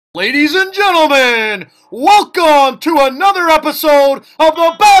Ladies and gentlemen, welcome to another episode of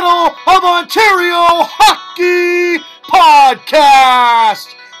the Battle of Ontario Hockey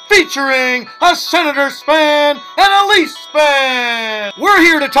Podcast, featuring a Senators fan and a Leafs fan. We're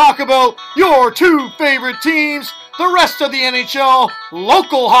here to talk about your two favorite teams, the rest of the NHL,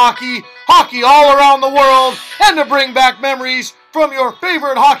 local hockey, hockey all around the world, and to bring back memories from your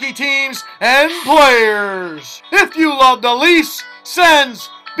favorite hockey teams and players. If you love the Leafs, Sens,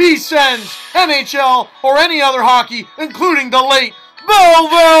 B-Sens, NHL, or any other hockey, including the late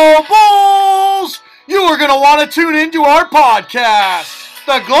Belleville Bulls, you are going to want to tune into our podcast.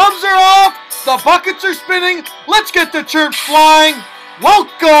 The gloves are off, the buckets are spinning, let's get the chirps flying.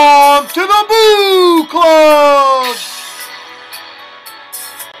 Welcome to the BOOclub!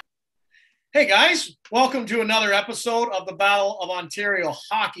 Hey guys, welcome to another episode of the Battle of Ontario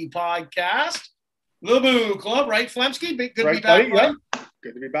Hockey Podcast. The BOOclub, right, Flemsky? Good to be back, buddy. Yeah.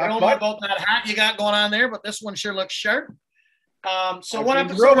 Good to be back. I don't know about that hat you got going on there, but this one sure looks sharp. What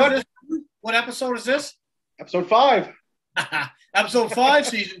episode is this? Episode 5. Episode 5,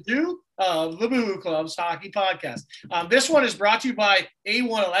 Season 2 of the BOOclub's Hockey Podcast. This one is brought to you by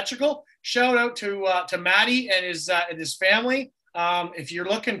A1 Electrical. Shout out to Matty and his family. If you're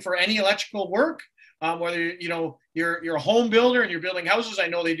looking for any electrical work, whether you're a home builder and you're building houses, I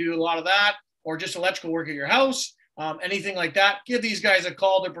know they do a lot of that, or just electrical work at your house. Anything like that, give these guys a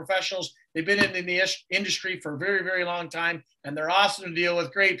call. They're professionals. They've been in the industry for a very, very long time, and they're awesome to deal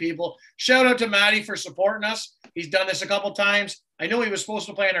with. Great people. Shout out to Matty for supporting us. He's done this a couple times. I know he was supposed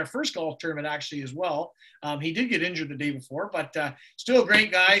to play in our first golf tournament actually as well. He did get injured the day before, but still a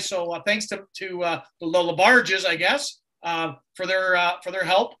great guy. So thanks to the LaBarges, I guess, for their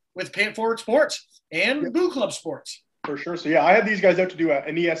help with Pay It Forward Sports and BOOclub Sports. For sure. So, yeah, I had these guys out to do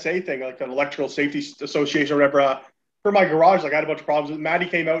an ESA thing, like an Electrical Safety Association or whatever, for my garage. Like, I had a bunch of problems. Maddie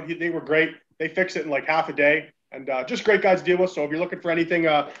came out. They were great. They fixed it in like half a day. And just great guys to deal with. So if you're looking for anything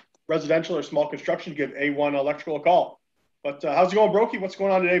residential or small construction, give A1 Electrical a call. But how's it going, Brokey? What's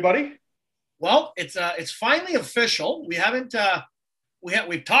going on today, buddy? Well, it's finally official. We haven't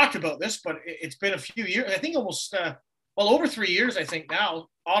we've talked about this, but it's been a few years. I think almost over 3 years. I think now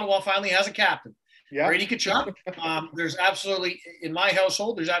Ottawa finally has a captain. Yeah. Brady Tkachuk. There's absolutely, in my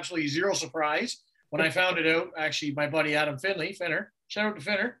household, there's absolutely zero surprise when I found it out. Actually, my buddy Adam Finner, shout out to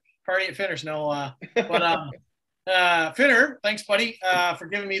Finner, party at Finner's. Finner, thanks, buddy, for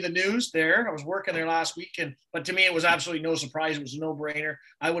giving me the news there. I was working there last week, but to me, it was absolutely no surprise. It was a no-brainer.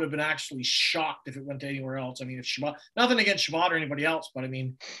 I would have been actually shocked if it went to anywhere else. I mean, if Shabbat, nothing against Shabbat or anybody else, but I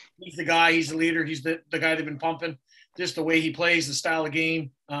mean, he's the guy, he's the leader, he's the guy they've been pumping, just the way he plays, the style of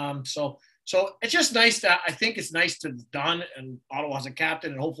game. So it's just nice I think it's nice to be done, and Ottawa has a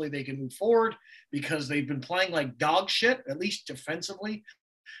captain, and hopefully they can move forward because they've been playing like dog shit, at least defensively,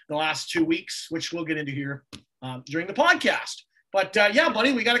 the last 2 weeks, which we'll get into here during the podcast. But yeah,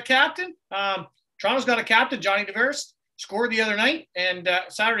 buddy, we got a captain. Toronto's got a captain, Johnny Tavares, scored the other night and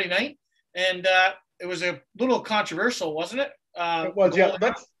Saturday night, and it was a little controversial, wasn't it? It was, yeah.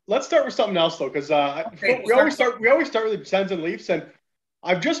 Let's start with something else though, because we always start with the Sens and Leafs, and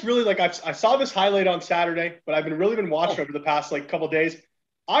I've just really I saw this highlight on Saturday, but I've really been watching over the past couple of days.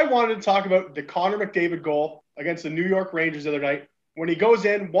 I wanted to talk about the Connor McDavid goal against the New York Rangers the other night when he goes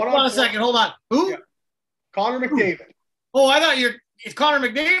in one on. Hold on a second. Hold on. Who? Yeah. Connor McDavid. Oh, I thought it's Connor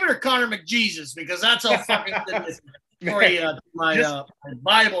McDavid or Connor McJesus, because that's how fucking good this is. Sorry, my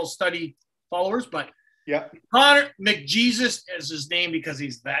Bible study followers, but yeah, Connor McJesus is his name because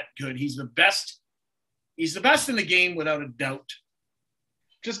he's that good. He's the best. He's the best in the game without a doubt.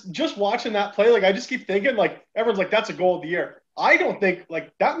 Just watching that play, I just keep thinking, everyone's like, that's a goal of the year. I don't think,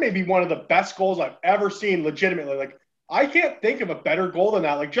 that may be one of the best goals I've ever seen legitimately. I can't think of a better goal than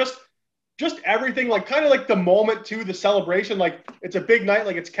that. Just everything, kind of the moment too, the celebration, it's a big night,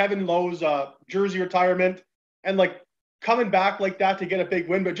 it's Kevin Lowe's jersey retirement, and coming back like that to get a big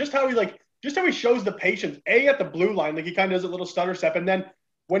win. But just how he shows the patience, at the blue line, he kind of does a little stutter step. And then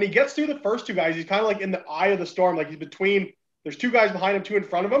when he gets through the first two guys, he's kind of in the eye of the storm, he's between. There's two guys behind him, two in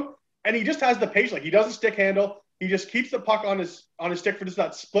front of him, and he just has the patience. He doesn't stick handle. He just keeps the puck on his stick for just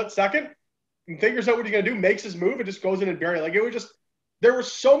that split second and figures out what he's going to do, makes his move, and just goes in and buries it. It was just – there were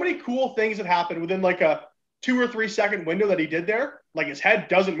so many cool things that happened within a 2 or 3 second window that he did there. His head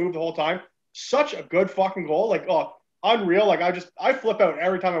doesn't move the whole time. Such a good fucking goal. Unreal. I flip out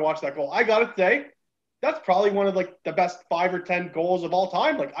every time I watch that goal. I got to say, that's probably one of the best 5 or 10 goals of all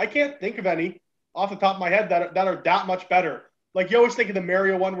time. I can't think of any off the top of my head that are that much better. You always think of the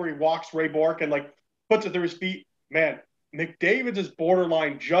Mario one where he walks Ray Bourque and puts it through his feet. Man, McDavid's is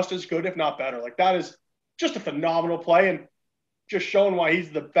borderline just as good, if not better. That is just a phenomenal play. And just showing why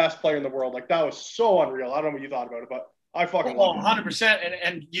he's the best player in the world. Like, that was so unreal. I don't know what you thought about it, but I fucking love it. 100%.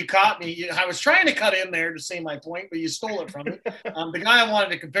 And you caught me. I was trying to cut in there to say my point, but you stole it from me. The guy I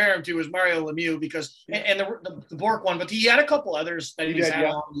wanted to compare him to was Mario Lemieux because, and the Bork one, but he had a couple others that he's had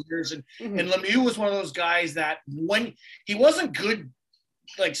along the years. And Lemieux was one of those guys that when he wasn't good,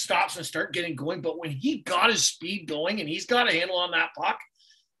 like stops and start getting going, but when he got his speed going and he's got a handle on that puck,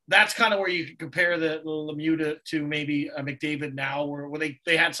 that's kind of where you can compare the Lemieux to maybe a McDavid now, where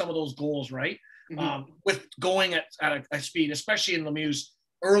they had some of those goals, right? With going at a speed, especially in Lemieux's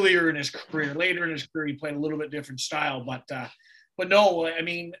earlier in his career. Later in his career, he played a little bit different style. But no, I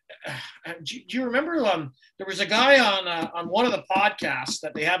mean, do you remember there was a guy on one of the podcasts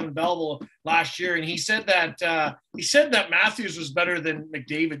that they have in Belleville last year, and he said that Matthews was better than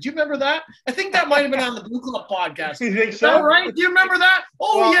McDavid. Do you remember that? I think that might have been on the BOOclub podcast. You think Is so? that right? Do you remember that?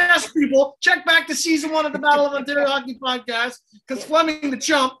 Oh, well, yes, people. Check back to season 1 of the Battle of Ontario Hockey Podcast, because Fleming the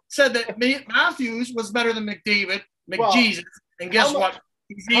Chump said that Matthews was better than McDavid, McJesus, and guess what?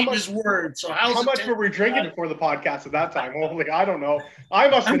 He's eating his words. So how much were we drinking before the podcast at that time? Well, like, I don't know. I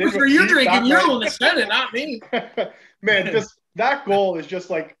must have been. Were you drinking? You're the one that said it, not me. Man, that goal is just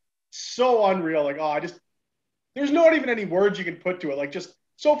like so unreal. Like, there's not even any words you can put to it. Like, just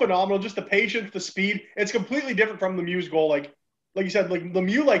so phenomenal. Just the patience, the speed. It's completely different from Lemieux's goal. Like you said, like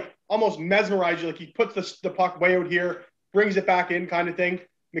Lemieux, like almost mesmerized you. Like he puts the puck way out here, brings it back in, kind of thing.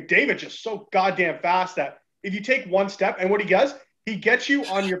 McDavid just so goddamn fast that if you take one step, and what he does, he gets you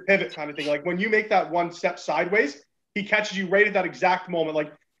on your pivot kind of thing. Like when you make that one step sideways, he catches you right at that exact moment.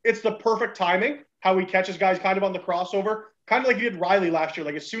 Like it's the perfect timing, how he catches guys kind of on the crossover, kind of like he did Riley last year.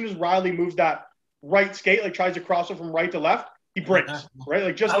 Like as soon as Riley moves that right skate, like tries to cross it from right to left, he breaks, right?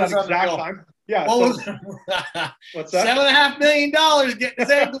 Like just that exact time. Yeah. What's that? $7.5 million getting his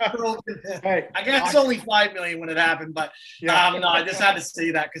ankle broken. Hey, I guess it's only $5 million when it happened, but no, I just had to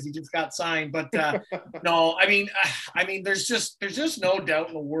say that because he just got signed. But no, I mean, there's just no doubt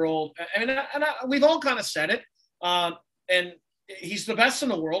in the world. I mean, we've all kind of said it, and he's the best in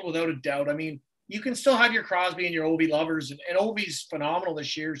the world without a doubt. I mean, you can still have your Crosby and your Ovi lovers, and Ovi's phenomenal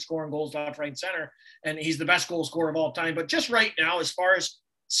this year, scoring goals left, right, and center, and he's the best goal scorer of all time. But just right now, as far as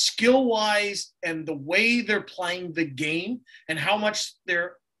skill-wise and the way they're playing the game and how much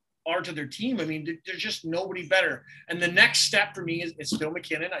there are to their team, I mean, there's just nobody better. And the next step for me is Phil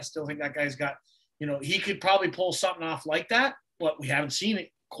McKinnon. I still think that guy's got, he could probably pull something off like that, but we haven't seen it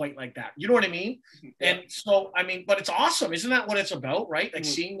quite like that. You know what I mean? Yeah. And so, I mean, but it's awesome. Isn't that what it's about, right? Like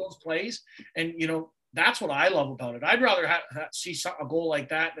seeing those plays. And, that's what I love about it. I'd rather see a goal like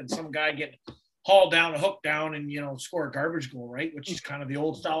that than some guy getting haul down, a hook down, and, score a garbage goal, right? Which is kind of the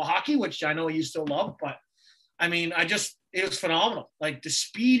old style of hockey, which I know you still love. But, I mean, it was phenomenal. Like, the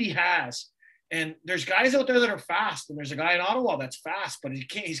speed he has. And there's guys out there that are fast, and there's a guy in Ottawa that's fast, but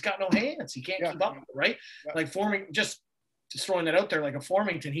he's got no hands. He can't keep up with it, right? Yeah. Like, just throwing that out there, like a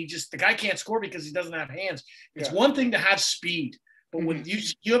Formington, the guy can't score because he doesn't have hands. It's one thing to have speed, but when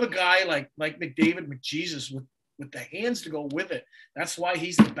you have a guy like McDavid, McJesus with the hands to go with it. That's why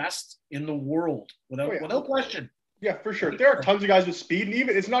he's the best in the world, without question. Yeah, for sure. There are tons of guys with speed, and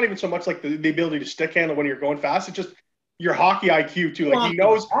even it's not even so much like the ability to stick handle when you're going fast. It's just your hockey IQ too. Like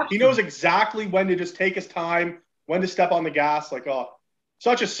he knows exactly when to just take his time, when to step on the gas. Like,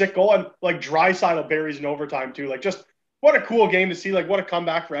 such a sick goal, and like Draisaitl buries in overtime too. Like, just what a cool game to see. Like, what a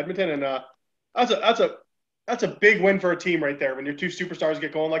comeback for Edmonton, and that's a big win for a team right there when your two superstars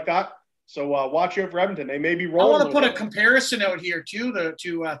get going like that. So watch out for Edmonton. They may be rolling. I want to put a comparison out here too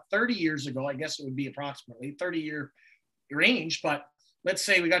to 30 years ago. I guess it would be approximately 30-year range. But let's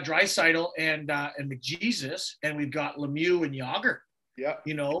say we got Draisaitl and McJesus, and we've got Lemieux and Jágr. Yeah.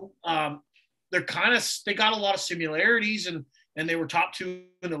 They got a lot of similarities, and they were top 2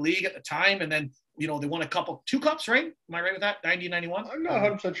 in the league at the time. And then they won 2 cups, right? Am I right with that? 90 and 91. I'm not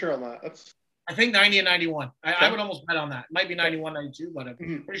 100% sure on that. I think 90 and 91. I would almost bet on that. It might be 91, 92, but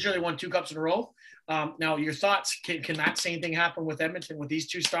I'm pretty sure they won 2 cups in a row. Now, your thoughts, can that same thing happen with Edmonton with these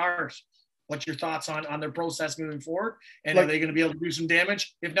 2 stars? What's your thoughts on their process moving forward? And are they going to be able to do some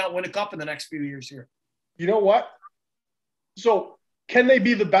damage, if not win a cup in the next few years here? You know what? So can they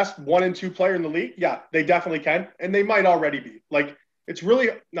be the best 1 and 2 player in the league? Yeah, they definitely can. And they might already be. Like, it's really,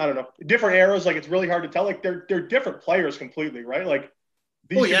 I don't know, different eras. Like, it's really hard to tell. Like, they're different players completely, right? Like,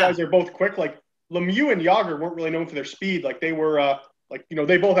 these two guys are both quick. Like, Lemieux and Jágr weren't really known for their speed. Like, they were,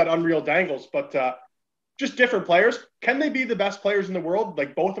 they both had unreal dangles, but just different players. Can they be the best players in the world?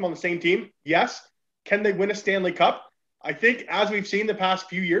 Like, both of them on the same team? Yes. Can they win a Stanley Cup? I think, as we've seen the past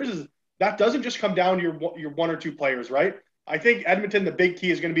few years, is that doesn't just come down to your 1 or 2 players, right? I think Edmonton, the big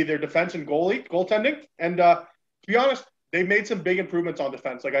key is going to be their defense and goaltending. And to be honest, they made some big improvements on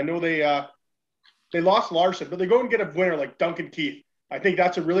defense. Like I know they lost Larson, but they go and get a winner like Duncan Keith. I think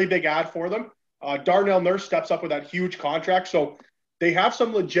that's a really big add for them. Darnell Nurse steps up with that huge contract. So they have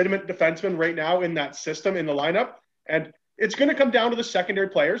some legitimate defensemen right now in that system in the lineup. And it's going to come down to the secondary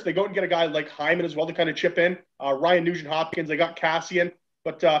players. They go and get a guy like Hyman as well to kind of chip in. Ryan Nugent-Hopkins, they got Cassian.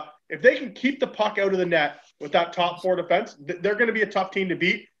 But if they can keep the puck out of the net with that top four defense, they're going to be a tough team to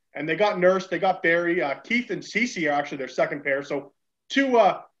beat. And they got Nurse, they got Barry. Keith and Cece are actually their second pair. So two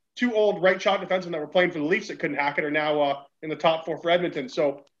old right shot defensemen that were playing for the Leafs that couldn't hack it are now in the top four for Edmonton.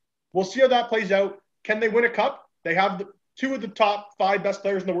 So we'll see how that plays out. Can they win a cup? They have two of the top 5 best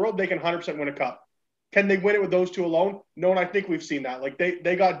players in the world. They can 100% win a cup. Can they win it with those two alone? No, and I think we've seen that. Like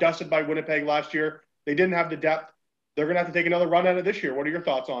they got dusted by Winnipeg last year. They didn't have the depth. They're going to have to take another run at it this year. What are your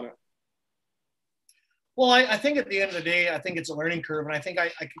thoughts on it? Well, I think at the end of the day, I think it's a learning curve. And I think I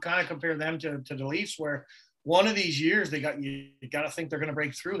can kind of compare them to the Leafs, where one of these years you got to think they're going to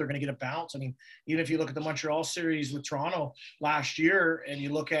break through. They're going to get a bounce. I mean, even if you look at the Montreal series with Toronto last year and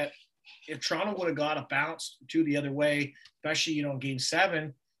you look at if Toronto would have got a bounce to the other way, especially, in game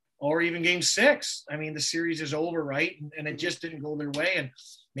 7 or even game 6, I mean, the series is over, right? And it just didn't go their way. And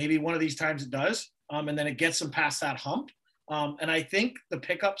maybe one of these times it does. And then it gets them past that hump. And I think the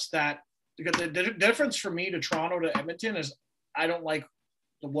pickups because the difference for me to Toronto to Edmonton is I don't like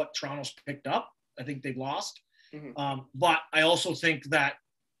what Toronto's picked up. I think they've lost. Mm-hmm. But I also think that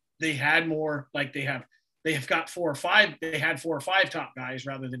they had more, like they have got 4 or 5. They had 4 or 5 top guys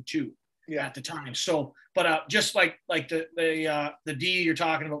rather than 2 at the time. So, but just like the D you're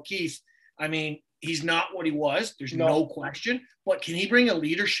talking about, Keith, I mean, he's not what he was. There's no question. But can he bring a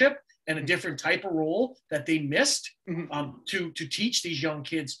leadership and a different type of role that they missed to teach these young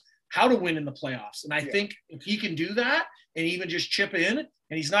kids how to win in the playoffs? And I think if he can do that and even just chip in,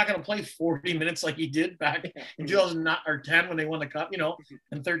 and he's not going to play 40 minutes like he did back in 2010 when they won the cup,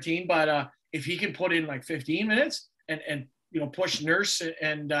 in 13. But if he can put in like 15 minutes and push Nurse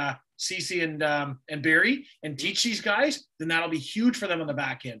and Cece and Barry and teach these guys, then that'll be huge for them on the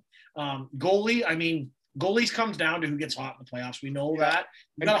back end. Goalie, I mean, goalies comes down to who gets hot in the playoffs. We know that.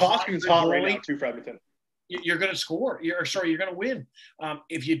 And Koskinen hot right now too for Edmonton. You're going to score. You're going to win.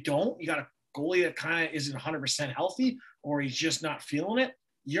 If you don't, you got a goalie that kind of isn't 100% healthy or he's just not feeling it,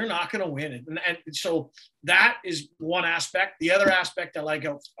 you're not going to win. And so that is one aspect. The other aspect I like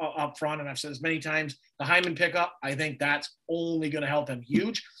up front, and I've said this many times, the Hyman pickup, I think that's only going to help them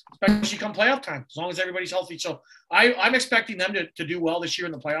huge, especially come playoff time, as long as everybody's healthy. So I'm expecting them to do well this year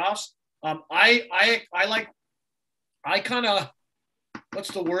in the playoffs. I kind of,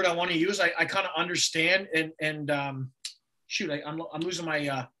 what's the word I want to use? I kind of understand and I'm losing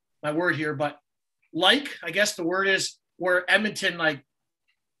my word here, but I guess the word is where Edmonton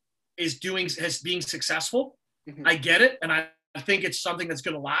is being successful. Mm-hmm. I get it. And I think it's something that's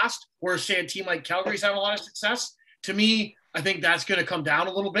going to last, where say a team like Calgary's having a lot of success. To me, I think that's going to come down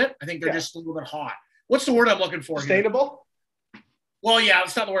a little bit. I think they're just a little bit hot. What's the word I'm looking for? Sustainable? Here? Well, yeah,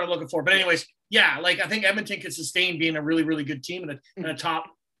 it's not the word I'm looking for. But anyways, yeah, I think Edmonton can sustain being a really, really good team and a top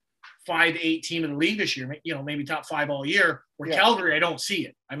 5 to 8 team in the league this year, maybe top 5 all year, where Calgary, I don't see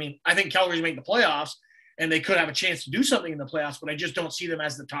it. I mean, I think Calgary's making the playoffs and they could have a chance to do something in the playoffs, but I just don't see them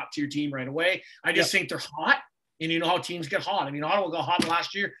as the top tier team right away. I just think they're hot, and you know how teams get hot. I mean, Ottawa got hot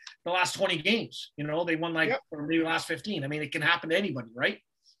last year, the last 20 games, they won or maybe the last 15. I mean, it can happen to anybody, right?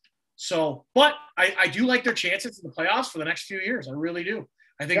 So, but I do like their chances in the playoffs for the next few years. I really do.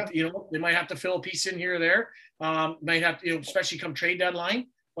 I think, they might have to fill a piece in here or there. Might have to, especially come trade deadline.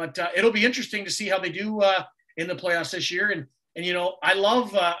 But it'll be interesting to see how they do in the playoffs this year. And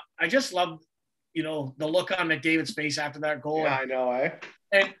I just love, the look on McDavid's face after that goal. Yeah, I know,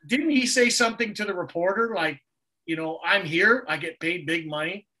 And didn't he say something to the reporter I'm here, I get paid big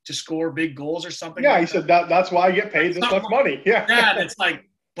money to score big goals or something? Yeah, he said that's why I get paid this much money. Yeah. Yeah, it's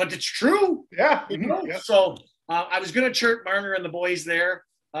but it's true. Yeah. Yeah. So I was going to chirp Marner and the boys there,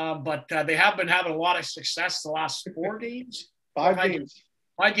 but they have been having a lot of success the last 4 games. 5 games.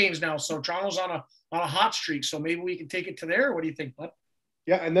 5 games now. So Toronto's on a hot streak. So maybe we can take it to there. What do you think, bud?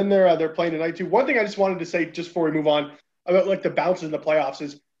 Yeah, and then they're playing tonight too. One thing I just wanted to say just before we move on about the bounces in the playoffs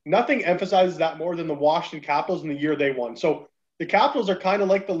is nothing emphasizes that more than the Washington Capitals in the year they won. So the Capitals are kind of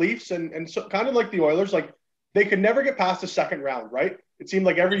like the Leafs and so kind of like the Oilers. They could never get past the second round, right? It seemed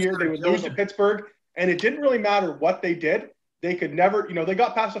like every year they would lose to Pittsburgh, and it didn't really matter what they did. They could never, they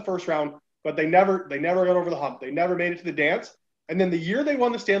got past the first round, but they never got over the hump. They never made it to the dance. And then the year they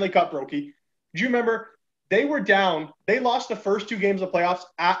won the Stanley Cup, Brokey, do you remember they were down? They lost the first 2 games of the playoffs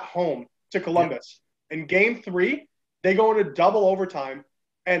at home to Columbus. Yeah. In game 3, they go into double overtime,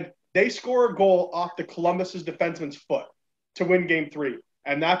 and they score a goal off the Columbus's defenseman's foot. to win game 3.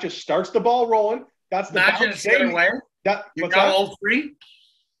 And that just starts the ball rolling. That's the bounce they need. You're down 0-3?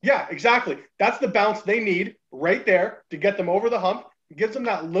 Yeah, exactly. That's the bounce they need right there to get them over the hump. It gives them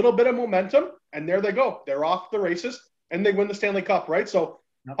that little bit of momentum, and there they go. They're off the races, and they win the Stanley Cup, right? So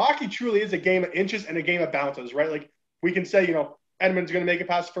hockey truly is a game of inches and a game of bounces, right? Like we can say, Edmonton's going to make it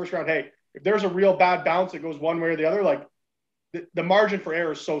past the first round. Hey, if there's a real bad bounce that goes one way or the other, like the margin for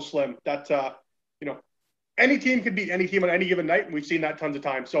error is so slim that, any team could beat any team on any given night, and we've seen that tons of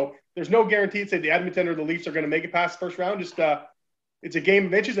times. So there's no guarantee to say the Edmonton or the Leafs are going to make it past the first round. Just it's a game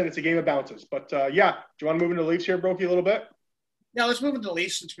of inches and it's a game of bounces. But do you want to move into the Leafs here, Brokey, a little bit? Yeah, let's move into the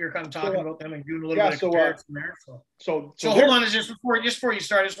Leafs since we were kind of talking about them and doing a little bit of comparison there. So hold on, just before you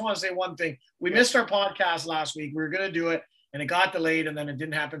start, I just want to say one thing. We missed our podcast last week. We were going to do it, and it got delayed, and then it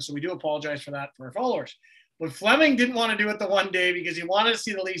didn't happen. So we do apologize for that for our followers. But Fleming didn't want to do it the one day because he wanted to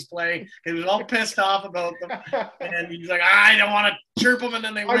see the Leafs play. He was all pissed off about them. And he's like, I don't want to chirp them, and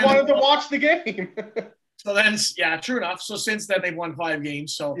then they win. I wanted to watch the game. So then, yeah, true enough. So since then, they've won 5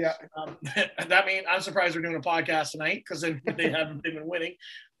 games. So yeah, that means I'm surprised we're doing a podcast tonight because they've been winning.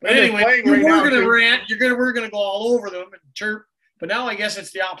 But anyway, we're going to rant. We're going to go all over them and chirp. But now I guess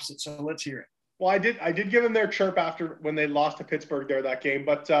it's the opposite. So let's hear it. Well, I did give them their chirp after when they lost to Pittsburgh there that game.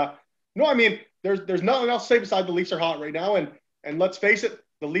 But no, I mean, there's nothing else to say besides the Leafs are hot right now. And let's face it,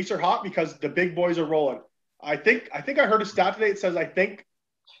 the Leafs are hot because the big boys are rolling. I think I heard a stat today. It says, I think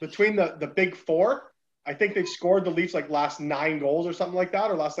between the big four, I think they've scored the Leafs like last 9 goals or something like that,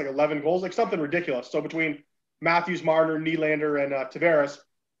 or last like 11 goals, like something ridiculous. So between Matthews, Marner, Nylander, and Tavares,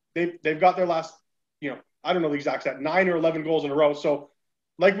 they've got their last, I don't know the exact stat, 9 or 11 goals in a row. So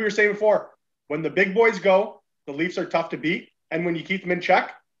like we were saying before, when the big boys go, the Leafs are tough to beat. And when you keep them in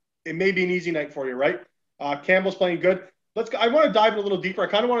check, it may be an easy night for you, right? Campbell's playing good. I want to dive in a little deeper. I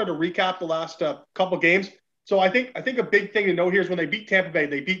kind of wanted to recap the last couple games. So I think a big thing to note here is when they beat Tampa Bay.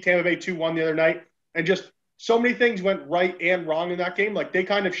 They beat Tampa Bay 2-1 the other night. And just so many things went right and wrong in that game. Like they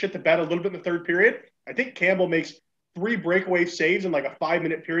kind of shit the bed a little bit in the third period. I think Campbell makes 3 breakaway saves in like a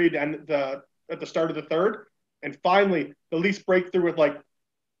 5-minute period at the start of the third. And finally, the Leafs break through with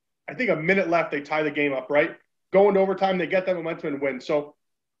I think a minute left. They tie the game up, right? Going to overtime, they get that momentum and win. So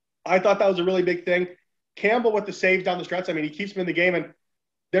I thought that was a really big thing. Campbell with the saves down the stretch. I mean, he keeps them in the game. And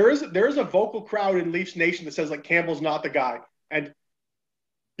there is a vocal crowd in Leafs Nation that says Campbell's not the guy. And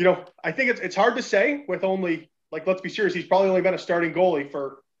I think it's hard to say with only, let's be serious, he's probably only been a starting goalie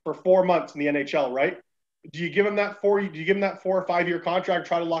for 4 months in the NHL, right? Do you give him that 4 or 5 year contract,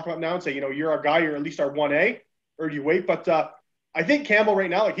 try to lock him up now and say, you're our guy, you're at least our 1A, or do you wait? But I think Campbell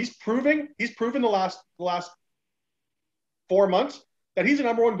right now, he's proven the last 4 months that he's a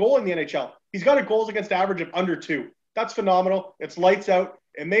number 1 goal in the NHL. He's got a goals against average of under 2. That's phenomenal. It's lights out.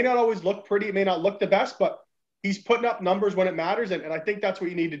 It may not always look pretty. It may not look the best, but he's putting up numbers when it matters, and I think that's what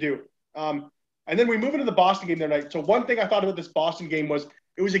you need to do. And then we move into the Boston game tonight. So one thing I thought about this Boston game was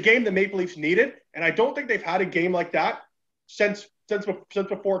it was a game the Maple Leafs needed, and I don't think they've had a game like that since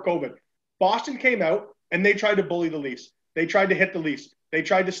before COVID. Boston came out, and they tried to bully the Leafs. They tried to hit the Leafs. They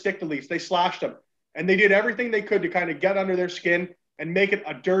tried to stick the Leafs. They slashed them. And they did everything they could to kind of get under their skin and make it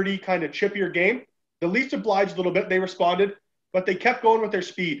a dirty, kind of chippier game. The Leafs obliged a little bit. They responded, but they kept going with their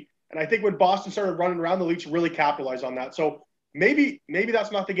speed. And I think when Boston started running around, the Leafs really capitalized on that. So maybe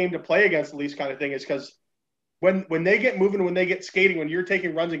that's not the game to play against the Leafs kind of thing, is because when they get moving, when they get skating, when you're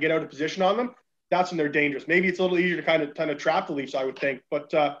taking runs and get out of position on them, that's when they're dangerous. Maybe it's a little easier to kind of trap the Leafs, I would think.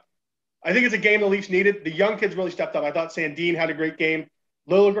 But I think it's a game the Leafs needed. The young kids really stepped up. I thought Sandin had a great game.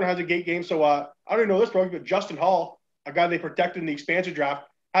 Liljegren has a great game. So I don't even know this program, but Justin Hall, a guy they protected in the expansion draft,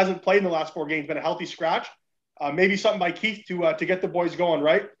 hasn't played in the last 4 games, been a healthy scratch. Maybe something by Keith to get the boys going,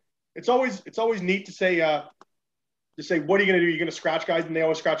 right? It's always neat to say, what are you going to do? You're going to scratch guys, and they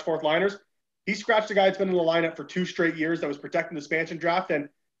always scratch 4th liners. He scratched a guy that's been in the lineup for 2 straight years that was protecting the expansion draft, and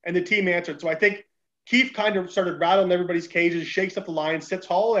the team answered. So I think Keith kind of started rattling everybody's cages, shakes up the line, sits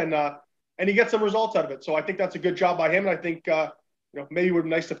Hall, and he gets some results out of it. So I think that's a good job by him, and I think maybe it would be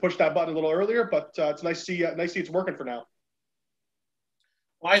nice to push that button a little earlier, but it's nice to see it's working for now.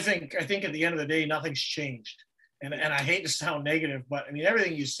 Well, I think at the end of the day, nothing's changed. And I hate to sound negative, but I mean,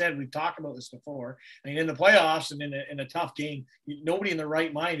 everything you said, we've talked about this before. I mean, in the playoffs and in a tough game, nobody in their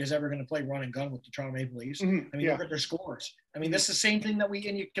right mind is ever going to play run and gun with the Toronto Maple Leafs. Mm-hmm. I mean, look at their scores. I mean, this is the same thing that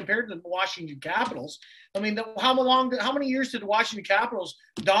you compared to the Washington Capitals. I mean, how many years did the Washington Capitals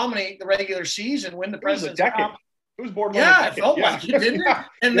dominate the regular season, win the President's Cup? It was borderline. Yeah, it felt like it, didn't it?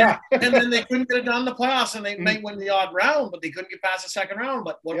 And then they couldn't get it done in the playoffs, and they might win the odd round, but they couldn't get past the second round.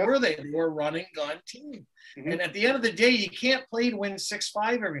 But what were they? They were a running gun team. Mm-hmm. And at the end of the day, you can't play to win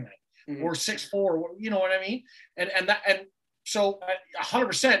 6-5 every night or 6-4. You know what I mean? And So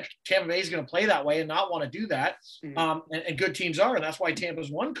 100% Tampa Bay is going to play that way and not want to do that. And good teams are, and that's why Tampa's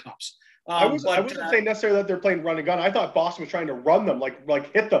won cups. I wasn't saying necessarily that they're playing run and gun. I thought Boston was trying to run them,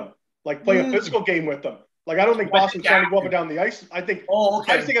 like hit them, like play a physical game with them. Like, I don't think Boston's trying to go up and down the ice. I think,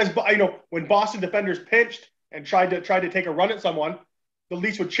 when Boston defenders pinched and tried to take a run at someone, the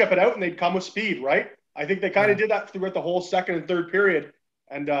Leafs would chip it out and they'd come with speed, right? I think they kind of did that throughout the whole second and third period.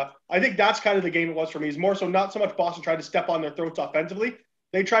 And I think that's kind of the game it was for me. It's more so not so much Boston tried to step on their throats offensively.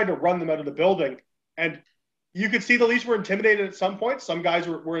 They tried to run them out of the building. And you could see the Leafs were intimidated at some point. Some guys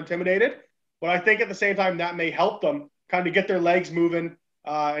were intimidated. But I think at the same time that may help them kind of get their legs moving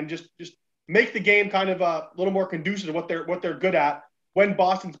and just make the game kind of a little more conducive to what they're good at when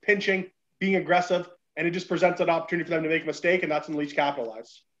Boston's pinching, being aggressive, and it just presents an opportunity for them to make a mistake, and that's when the Leafs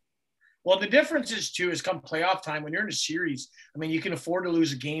capitalize. Well, the difference is, too, is come playoff time, when you're in a series, I mean, you can afford to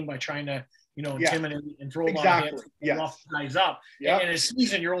lose a game by trying to, intimidate and throw a lot of hits and rough guys up. In a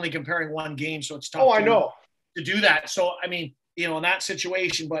season, you're only comparing one game, so it's tough to do that. So, I mean, in that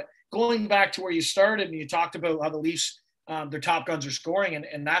situation, but going back to where you started and you talked about how the Leafs, their top guns are scoring,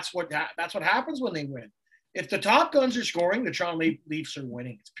 and that's what happens when they win. If the top guns are scoring, the Toronto Leafs are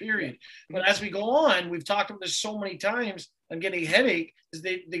winning. It's period. But as we go on, we've talked about this so many times. I'm getting a headache.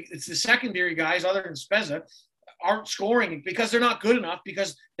 It's the secondary guys, other than Spezza, aren't scoring because they're not good enough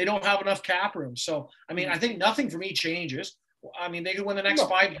because they don't have enough cap room. So, I mean, I think nothing for me changes. I mean, they could win the next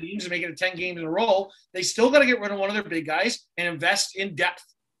 5 games and make it 10 games in a row. They still got to get rid of one of their big guys and invest in depth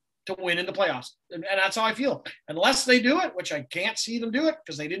to win in the playoffs. And that's how I feel. Unless they do it, which I can't see them do it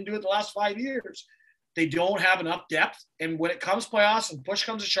because they didn't do it the last 5 years. They don't have enough depth. And when it comes playoffs and push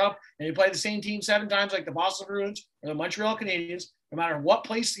comes to shove and you play the same team 7 times like the Boston Bruins or the Montreal Canadiens, no matter what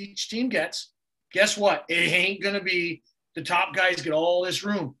place each team gets, guess what? It ain't going to be the top guys get all this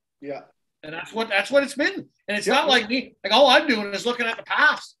room. Yeah. And that's what it's been. And it's not like me. Like, all I'm doing is looking at the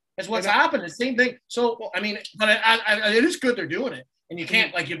past. That's what's happened. It's the same thing. So, I mean, but it is good they're doing it. And you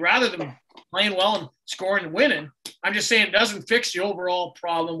can't, like, you'd rather them playing well and scoring and winning. I'm just saying it doesn't fix the overall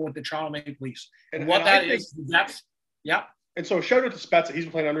problem with the Toronto Maple Leafs. And what that is, the depth. Yeah. And so shout out to Spezza. He's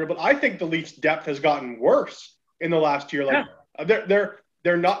been playing under, but I think the Leafs' depth has gotten worse in the last year. Like,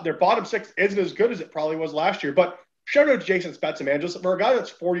 they're not, their bottom 6 isn't as good as it probably was last year. But shout out to Jason Spezza, man. Just for a guy that's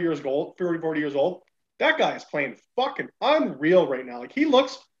 40 years old, that guy is playing fucking unreal right now. Like, he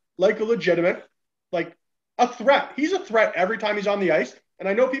looks like a legitimate, like, a threat. He's a threat every time he's on the ice. And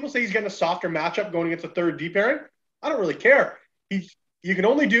I know people say he's getting a softer matchup going against a third D pairing. I don't really care. You can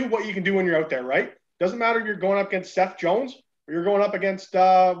only do what you can do when you're out there, right? Doesn't matter if you're going up against Seth Jones or you're going up against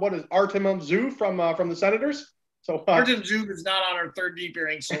Artem Zub from the Senators. So Artem Zub is not on our third D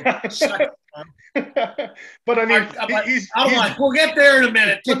pairing. So but I mean, we'll get there in a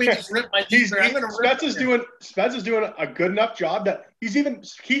minute. Let me just rip my D pairing. Spezza is doing a good enough job that he's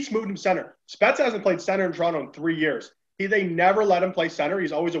moved him center. Spezza hasn't played center in Toronto in 3 years. They never let him play center.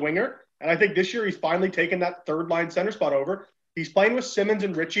 He's always a winger. And I think this year he's finally taken that third line center spot over. He's playing with Simmons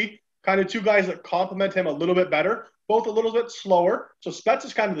and Ritchie, kind of 2 guys that complement him a little bit better, both a little bit slower. So Spezza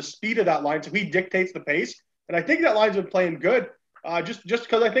is kind of the speed of that line, so he dictates the pace. And I think that line's been playing good just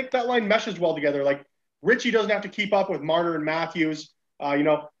because I think that line meshes well together. Like, Ritchie doesn't have to keep up with Marner and Matthews.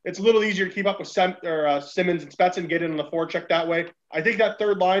 It's a little easier to keep up with Simmons and Spezza and get in on the forecheck that way. I think that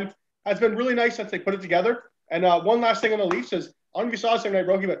third line has been really nice since they put it together. And one last thing on the Leafs is, I don't know if you saw this night,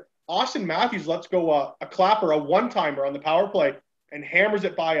 Brokey, but Austin Matthews lets go a clapper, a one-timer on the power play, and hammers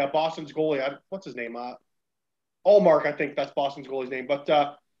it by Boston's goalie. What's his name? Allmark, I think that's Boston's goalie's name.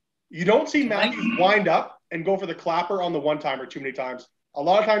 But you don't see Matthews wind up and go for the clapper on the one-timer too many times. A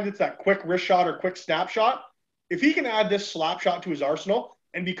lot of times it's that quick wrist shot or quick snap shot. If he can add this slap shot to his arsenal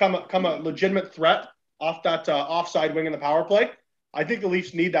and become a legitimate threat off that offside wing in the power play, I think the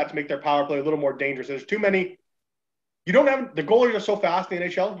Leafs need that to make their power play a little more dangerous. There's too many. You don't have the goalies are so fast in the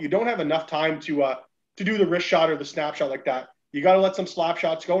NHL. You don't have enough time to do the wrist shot or the snap shot like that. You got to let some slap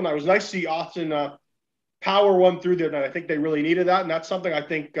shots go. And it was nice to see Austin power one through there. And I think they really needed that. And that's something I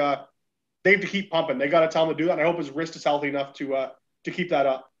think they have to keep pumping. They got to tell him to do that. And I hope his wrist is healthy enough to keep that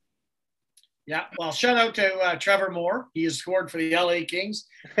up. Yeah, well, shout out to Trevor Moore. He has scored for the LA Kings.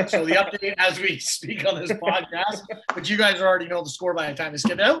 So the update as we speak on this podcast, but you guys already know the score by the time this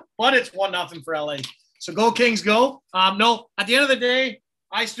gets out. But it's 1-0 for LA. So go Kings, go. No, at the end of the day,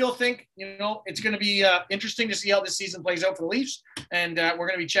 I still think, it's going to be interesting to see how this season plays out for the Leafs. And we're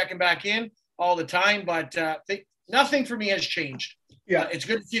going to be checking back in all the time. But nothing for me has changed. Yeah, it's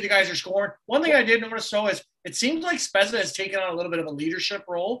good to see the guys are scoring. One thing I did notice, though, is it seems like Spezza has taken on a little bit of a leadership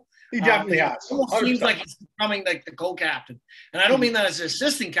role. He definitely has. It almost seems like he's becoming like the co-captain. And I don't mean that as an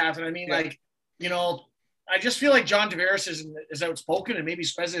assistant captain. I mean, I just feel like John Tavares is outspoken, and maybe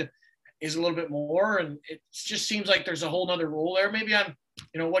Spezza is a little bit more, and it just seems like there's a whole nother role there. Maybe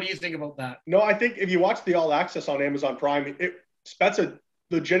what do you think about that? No, I think if you watch the All Access on Amazon Prime, Spezza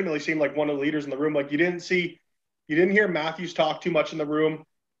legitimately seemed like one of the leaders in the room. Like you didn't hear Matthews talk too much in the room.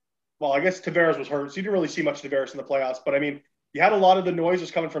 Well, I guess Tavares was hurt, so you didn't really see much Tavares in the playoffs. But I mean, you had a lot of the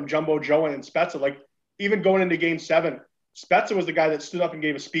noises coming from Jumbo Joe and Spezza. Like even going into Game 7, Spezza was the guy that stood up and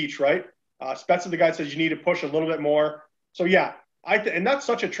gave a speech, right? Spezza, the guy that says you need to push a little bit more. So yeah, and that's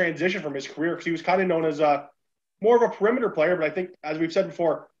such a transition from his career because he was kind of known as more of a perimeter player. But I think, as we've said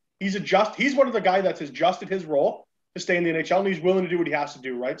before, he's one of the guys that's adjusted his role to stay in the NHL, and he's willing to do what he has to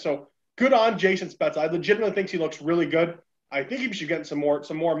do, right? So good on Jason Spezza. I legitimately think he looks really good. I think he should get some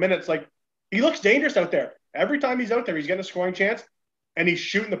more minutes. Like he looks dangerous out there. Every time he's out there, he's getting a scoring chance, and he's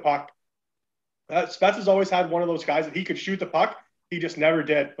shooting the puck. Spezza's always had one of those guys that he could shoot the puck. He just never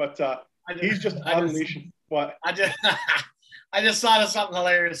did. But he's just unleashing. What? I just thought of something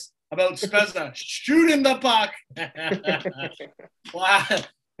hilarious about Spezza shooting the puck. Wow.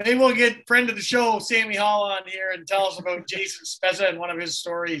 Maybe we'll get friend of the show, Sammy Hall, on here and tell us about Jason Spezza and one of his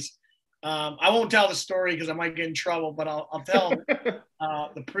stories. I won't tell the story because I might get in trouble, but I'll tell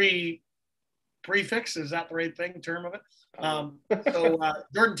the prefix. Is that the right term of it? So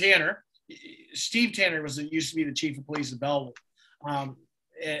Jordan Tanner, Steve Tanner used to be the chief of police of Belleville.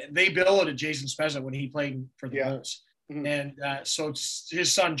 They billeted Jason Spezza when he played for the Bulls. Mm-hmm. And so it's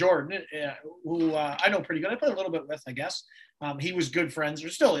his son, Jordan, who I know pretty good. I played a little bit with, I guess. He was good friends, or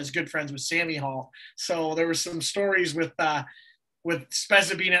still is good friends with Sammy Hall. So there were some stories with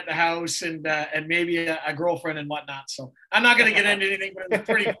Spezza being at the house and maybe a girlfriend and whatnot. So I'm not going to get into anything, but it was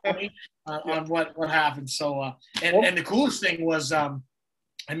pretty funny on what happened. So and the coolest thing was I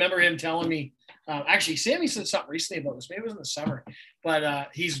remember him telling me. Actually, Sammy said something recently about this. Maybe it was in the summer, but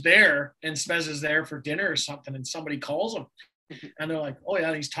he's there and Spezza's there for dinner or something, and somebody calls him, and they're like, "Oh yeah,"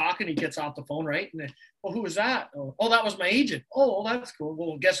 and he's talking. He gets off the phone, right? And then, "Oh, who was that? Oh, that was my agent. Oh, well, that's cool.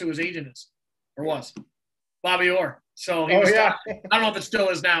 Well, guess who his agent is, or was? Bobby Orr." So he was talking. I don't know if it still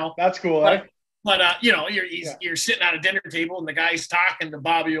is now. That's cool. But you're sitting at a dinner table and the guy's talking to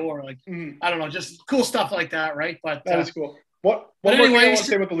Bobby Orr, like I don't know, just cool stuff like that, right? But that is cool. One more thing I want to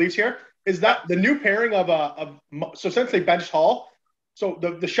say with the Leafs here is that the new pairing so since they benched Hall, so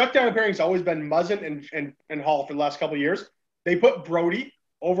the shutdown pairing has always been Muzzin and Hall for the last couple of years. They put Brody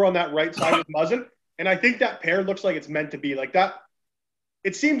over on that right side with Muzzin, and I think that pair looks like it's meant to be like that.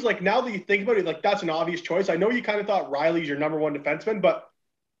 It seems like now that you think about it, like that's an obvious choice. I know you kind of thought Riley's your number one defenseman, but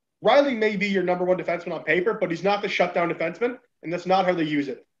Riley may be your number one defenseman on paper, but he's not the shutdown defenseman, and that's not how they use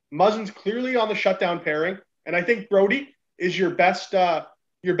it. Muzzin's clearly on the shutdown pairing, and I think Brody is your best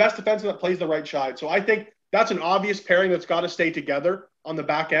defenseman that plays the right side. So I think that's an obvious pairing that's got to stay together on the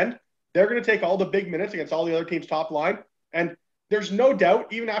back end. They're going to take all the big minutes against all the other teams' top line. And there's no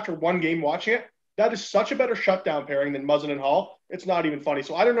doubt, even after one game watching it, that is such a better shutdown pairing than Muzzin and Hall. It's not even funny.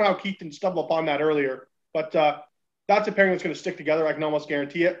 So I don't know how Keith didn't stumble upon that earlier, but that's a pairing that's going to stick together. I can almost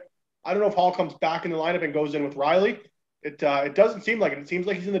guarantee it. I don't know if Hall comes back in the lineup and goes in with Riley. It doesn't seem like it. It seems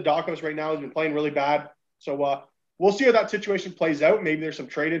like he's in the doghouse right now. He's been playing really bad. So we'll see how that situation plays out. Maybe there's some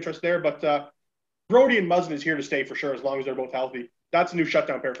trade interest there, but Brody and Muzzin is here to stay for sure as long as they're both healthy. That's a new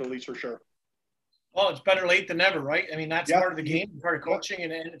shutdown pair for the Leafs for sure. Well, it's better late than never, right? I mean, that's part of the game, part of coaching,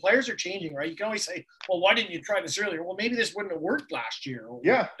 and the players are changing, right? You can always say, well, why didn't you try this earlier? Well, maybe this wouldn't have worked last year.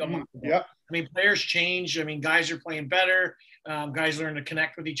 Yeah. I mean, players change. I mean, guys are playing better. Guys learn to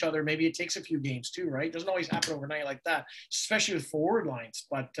connect with each other. Maybe it takes a few games too, right? It doesn't always happen overnight like that, especially with forward lines.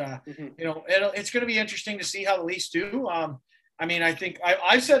 But, it's going to be interesting to see how the Leafs do. I mean, I think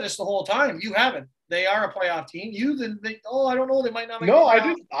I've said this the whole time. You haven't. They are a playoff team. I don't know. They might not make No, I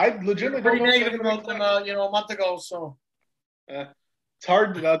did. I legitimately pretty negative about them, a month ago. So it's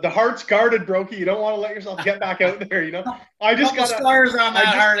hard. The heart's guarded, Brokey. You don't want to let yourself get back out there. I just got stars on that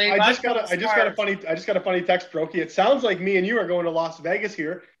heart. I just got a funny text, Brokey. It sounds like me and you are going to Las Vegas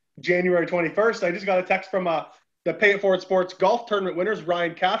here, January 21st. I just got a text from the Pay It Forward Sports golf tournament winners,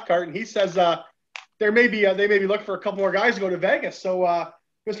 Ryan Cathcart, and he says they may be looking for a couple more guys to go to Vegas. So.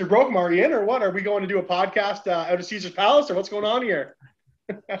 Mr. Broken, are you in or what? Are we going to do a podcast out of Caesar's Palace or what's going on here?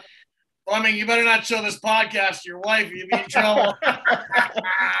 Fleming, you better not show this podcast to your wife. You'd be in trouble.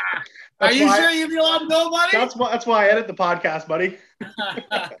 Are you sure you'd be allowed to go, buddy? That's why I edit the podcast, buddy.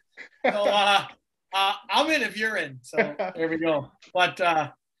 So, I'm in if you're in. So there we go. But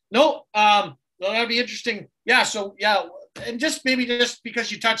no, that'd be interesting. Yeah. So and just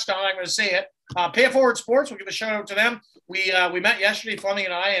because you touched on it, I'm going to say it. Pay It Forward Sports, we'll give a shout out to them. We met yesterday, Fleming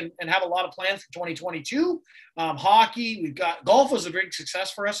and I, and have a lot of plans for 2022. Hockey, we've got golf was a big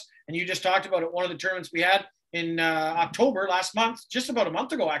success for us, and you just talked about it. One of the tournaments we had in October last month, just about a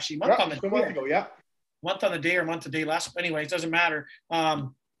month ago, actually. Month on the day or month to day last. Anyways, it doesn't matter.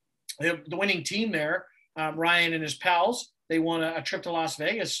 The winning team there, Ryan and his pals, they won a trip to Las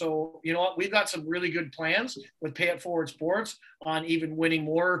Vegas. So, you know what? We've got some really good plans with Pay It Forward Sports on even winning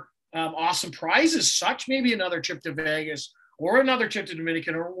more awesome prizes, such maybe another trip to Vegas or another trip to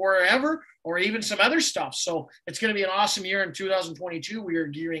Dominican or wherever, or even some other stuff. So it's going to be an awesome year in 2022. We are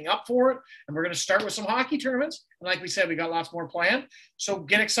gearing up for it, and we're going to start with some hockey tournaments. And like we said, we got lots more planned. So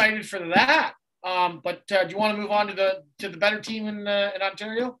get excited for that. But do you want to move on to the better team in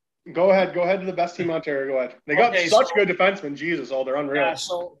Ontario? Go ahead to the best team in Ontario. Go ahead. They got such good defensemen. Jesus, they're unreal. Yeah.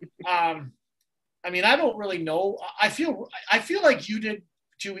 So, I mean, I don't really know. I feel like you did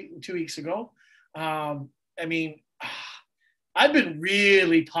two weeks ago. I mean, I've been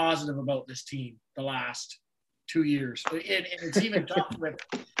really positive about this team the last 2 years, and it's even tough with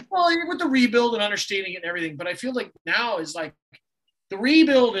the rebuild and understanding it and everything. But I feel like now is like the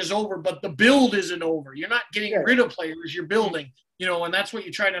rebuild is over, but the build isn't over. You're not getting rid of players; you're building. You know, and that's what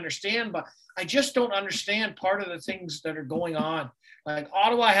you try to understand. But I just don't understand part of the things that are going on. Like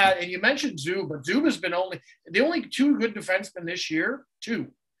Ottawa had, and you mentioned Zub, but Zub has been the only two good defensemen this year,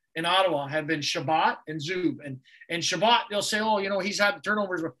 two in Ottawa, have been Shabbat and Zub. And Shabbat, they'll say, oh, you know, he's had the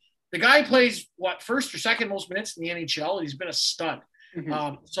turnovers. The guy plays, first or second most minutes in the NHL, and he's been a stud.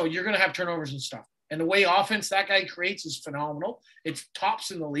 Mm-hmm. So you're going to have turnovers and stuff. And the way offense that guy creates is phenomenal. It's tops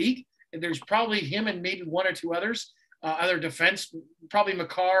in the league. And there's probably him and maybe one or two others. Other defense, probably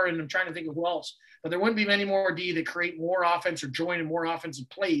McCarr, and I'm trying to think of who else. But there wouldn't be many more D that create more offense or join in more offensive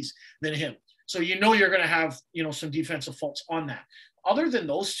plays than him. So you know you're going to have, you know, some defensive faults on that. Other than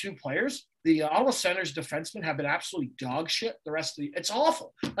those two players, the Ottawa Senators defensemen have been absolutely dog shit the rest of it's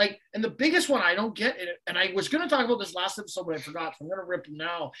awful. Like, and the biggest one I don't get, and I was going to talk about this last episode, but I forgot, so I'm going to rip him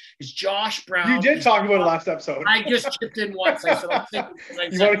now, is Josh Brown. You did talk about it last episode. I just chipped in once. I said,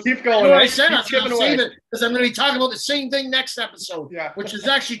 you want to keep going. You know what I said? I'm going to save it because I'm going to be talking about the same thing next episode, which is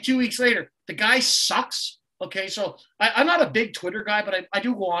actually 2 weeks later. The guy sucks. Okay, so I'm not a big Twitter guy, but I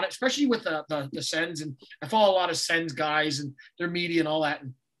do go on it, especially with the Sens, and I follow a lot of Sens guys and their media and all that,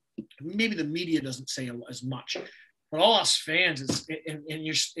 and maybe the media doesn't say as much, but all us fans,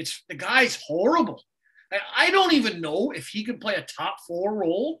 it's the guy's horrible. I don't even know if he could play a top 4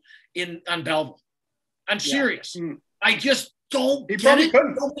 role on Belleville. I'm serious. I just don't get it.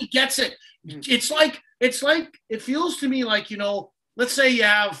 Nobody gets it. It's like it feels to me like, you know, let's say you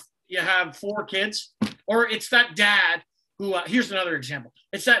have 4 kids, or it's that dad who, here's another example.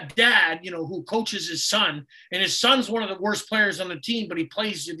 It's that dad, you know, who coaches his son, and his son's one of the worst players on the team, but he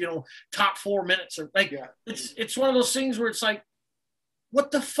plays, you know, top 4 minutes. Or like, it's one of those things where it's like,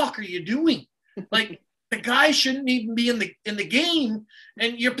 what the fuck are you doing? Like, the guy shouldn't even be in the game,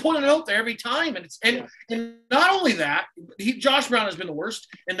 and you're putting it out there every time. And not only that, Josh Brown has been the worst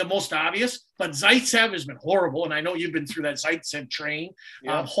and the most obvious, but Zaitsev has been horrible. And I know you've been through that Zaitsev train.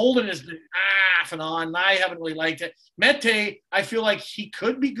 Holden has been off and on. And I haven't really liked it. Mete, I feel like he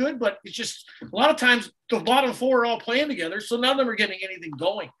could be good, but it's just a lot of times the bottom 4 are all playing together, so none of them are getting anything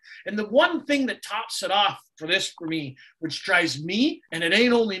going. And the one thing that tops it off for me, which drives me, and it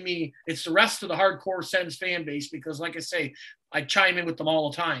ain't only me, it's the rest of the hardcore Sens fan base, because like I say, I chime in with them all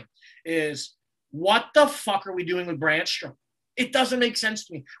the time, is what the fuck are we doing with Brandstrom? It doesn't make sense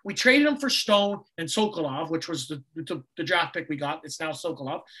to me. We traded him for Stone and Sokolov, which was the draft pick we got. It's now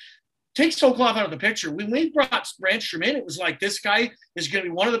Sokolov. Take Sokolov out of the picture. When we brought Brandstrom in, it was like, this guy is going to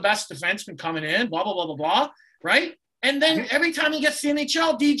be one of the best defensemen coming in, blah, blah, blah, blah, blah, right? And then every time he gets to the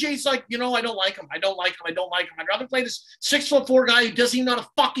NHL, DJ's like, you know, I don't like him. I'd rather play this 6'4" guy who doesn't even know how to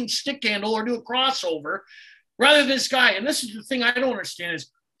fucking stick handle or do a crossover rather than this guy. And this is the thing I don't understand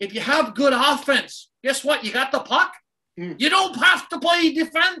is, if you have good offense, guess what? You got the puck. You don't have to play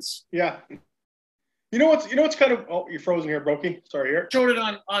defense. Yeah. You know what's kind of, oh, you're frozen here, Brokey. Sorry here. Showed it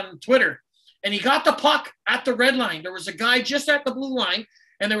on Twitter. And he got the puck at the red line. There was a guy just at the blue line,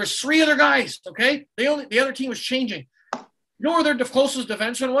 and there was 3 other guys, okay? The other team was changing. You know where their closest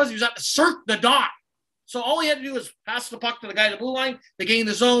defenseman was? He was at the dot. So all he had to do was pass the puck to the guy at the blue line. They gain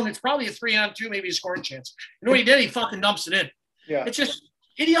the zone. It's probably a 3-on-2, maybe a scoring chance. You know what he did? He fucking dumps it in. Yeah. It's just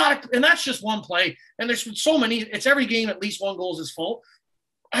idiotic. And that's just one play. And there's been so many. It's every game at least one goal is his fault.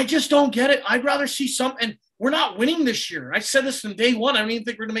 I just don't get it. I'd rather see some. And we're not winning this year. I said this from day one. I don't even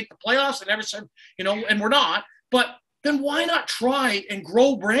think we're going to make the playoffs. I never said, you know, and we're not. But then why not try and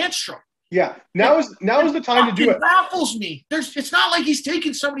grow Brandstrom? Yeah, now is the time to do it. It baffles me. It's not like he's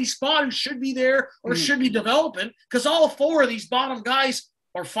taking somebody's spot who should be there or should be developing, because all 4 of these bottom guys,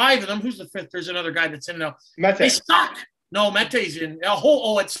 or 5 of them, who's the 5th? There's another guy that's in now. Mete. They suck. No, Mete's in.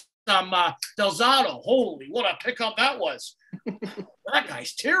 It's Delzado. Holy, what a pickup that was. That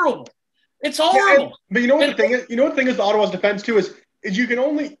guy's terrible. It's horrible. But you know what the thing is? You know what the thing is? The Ottawa's defense too is you can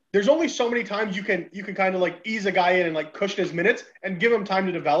only there's only so many times you can kind of like ease a guy in and like cushion his minutes and give him time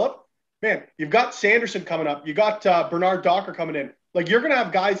to develop. Man, you've got Sanderson coming up. You got Bernard Docker coming in. Like, you're going to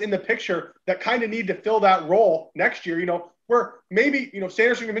have guys in the picture that kind of need to fill that role next year, where maybe,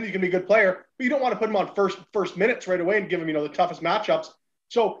 Sanderson is going to be a good player, but you don't want to put him on first minutes right away and give him, the toughest matchups.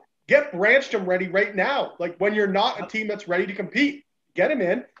 So get Branstrom ready right now. Like, when you're not a team that's ready to compete, get him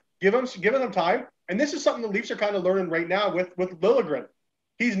in, give him time. And this is something the Leafs are kind of learning right now with Liljegren.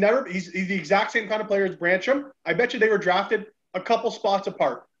 He's the exact same kind of player as Branstrom. I bet you they were drafted a couple spots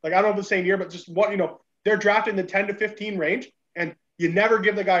apart. Like, I don't know if the same year, but just what, they're drafted in the 10 to 15 range, and you never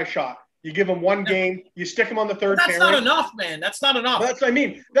give the guy a shot. You give him one game, you stick him on the third pairing. That's not enough, man. That's not enough. That's what I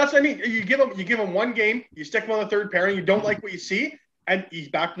mean. You give him one game, you stick him on the third pairing, you don't like what you see, and he's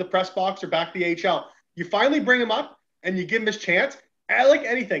back to the press box or back to the AHL. You finally bring him up, and you give him his chance. And like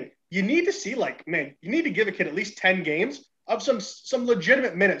anything, you need to see, you need to give a kid at least 10 games of some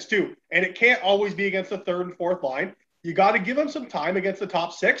legitimate minutes, too. And it can't always be against the third and fourth line. You got to give him some time against the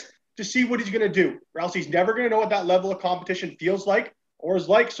top 6 to see what he's going to do, or else he's never going to know what that level of competition feels like or is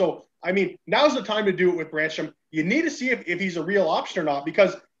like. So, I mean, now's the time to do it with Branstrom. You need to see if he's a real option or not,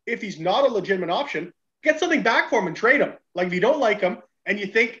 because if he's not a legitimate option, get something back for him and trade him. Like, if you don't like him and you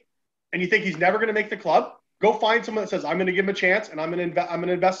think he's never going to make the club, go find someone that says, I'm going to give him a chance and I'm going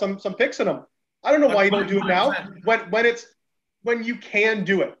to invest some picks in him. I don't know why you don't do it now when you can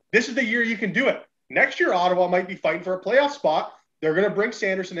do it. This is the year you can do it. Next year, Ottawa might be fighting for a playoff spot. They're going to bring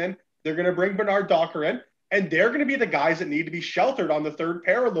Sanderson in. They're going to bring Bernard Docker in. And they're going to be the guys that need to be sheltered on the third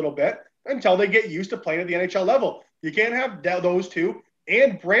pair a little bit until they get used to playing at the NHL level. You can't have those two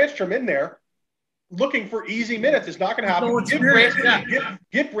and Branstrom in there looking for easy minutes. It's not going to happen.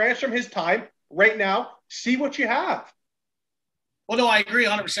 Give Branstrom his time right now. See what you have. Well, no, I agree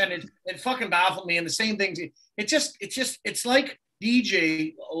 100%. It fucking baffled me. And the same things. It's like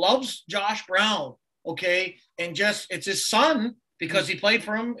DJ loves Josh Brown. Okay. And it's his son, because he played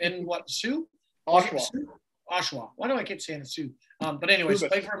for him in Sioux? Oshawa. Why do I keep saying Sioux? But anyways,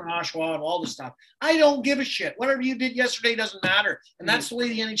 played for him in Oshawa and all this stuff. I don't give a shit. Whatever you did yesterday doesn't matter. And that's the way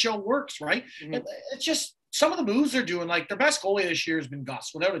the NHL works, right? Mm-hmm. It's just some of the moves they're doing. Like, their best goalie this year has been Gus,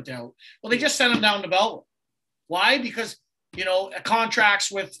 without a doubt. Well, they just sent him down to Belleville. Why? Because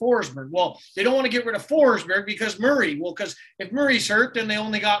contracts with Forsberg. Well, they don't want to get rid of Forsberg because Murray. Well, because if Murray's hurt, then they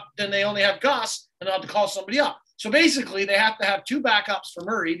only have Gus, and they'll have to call somebody up. So basically, they have to have 2 backups for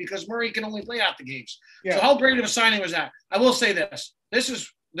Murray because Murray can only play half the games. Yeah. So how great of a signing was that? I will say this.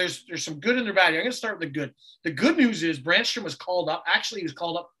 There's some good and bad. I'm going to start with the good. The good news is Branstrom was called up. Actually, he was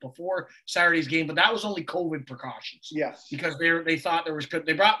called up before Saturday's game, but that was only COVID precautions. Yes. Because they thought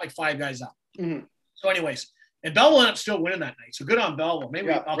they brought like 5 guys up. Mm-hmm. So anyways, and Belleville ended up still winning that night. So good on Belleville.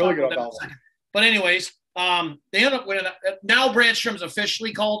 Maybe I'll really talk about that in a second. But anyways, they ended up winning that. Now Branstrom's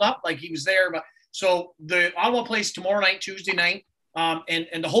officially called up. Like, he was there, but so the Ottawa plays tomorrow night, Tuesday night.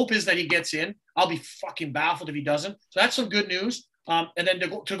 And the hope is that he gets in. I'll be fucking baffled if he doesn't. So that's some good news. And then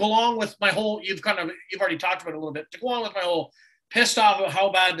to go along with my whole, you've already talked about it a little bit, to go along with my whole pissed off of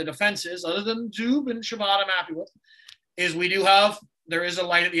how bad the defense is, other than Zub and Shabbat I'm happy with, is there is a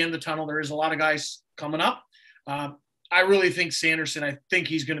light at the end of the tunnel. There is a lot of guys coming up. I really think Sanderson, I think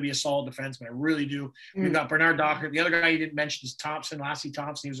he's going to be a solid defenseman. I really do. We've got Bernard Docker. The other guy you didn't mention is Lassie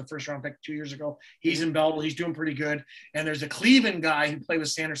Thompson. He was a first-round pick 2 years ago. He's in Belleville. He's doing pretty good. And there's a Cleveland guy who played with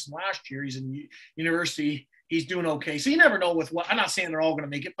Sanderson last year. He's in university. He's doing okay. So you never know with what – I'm not saying they're all going to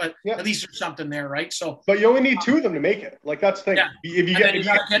make it, but at least there's something there, right? So, but you only need 2 of them to make it. Like, that's the thing. Yeah. If you get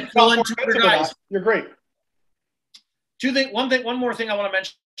 2 other guys, you're great. One more thing I want to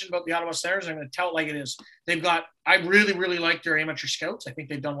mention about the Ottawa Senators. I'm going to tell it like it is. I really, really like their amateur scouts. I think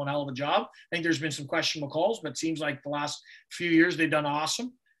they've done one hell of a job. I think there's been some questionable calls, but it seems like the last few years they've done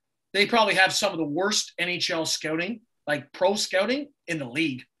awesome. They probably have some of the worst NHL scouting, like pro scouting, in the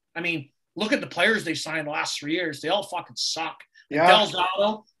league. I mean, look at the players they signed the last 3 years. They all fucking suck. Yeah.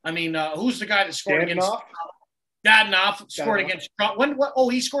 Delzado. I mean, who's the guy that scored against Dadenoff scored against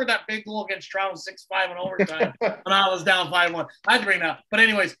he scored that big goal against Toronto 6-5 in overtime when I was down 5-1. I had to bring that up. But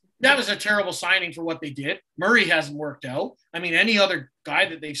anyways, that was a terrible signing for what they did. Murray hasn't worked out. I mean, any other guy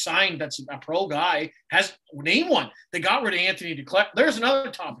that they've signed that's a pro guy has name one. They got rid of Anthony Duclair. There's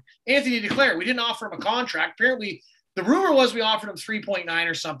another topic. Anthony Duclair, we didn't offer him a contract. Apparently The rumor was we offered him 3.9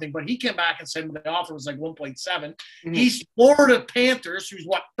 or something, but he came back and said the offer was like 1.7. Mm-hmm. He's Florida Panthers, who's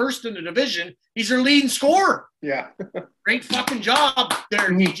first in the division. He's their leading scorer. Yeah. Great fucking job there,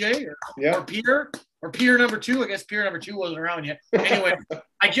 DJ or Peter. Or Peter number 2. I guess Peter number 2 wasn't around yet. Anyway,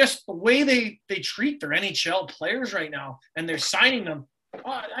 the way they treat their NHL players right now, and they're signing them.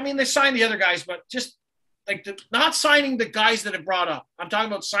 I mean, they signed the other guys, but just like not signing the guys that have brought up. I'm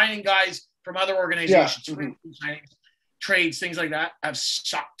talking about signing guys from other organizations, signings, trades, things like that have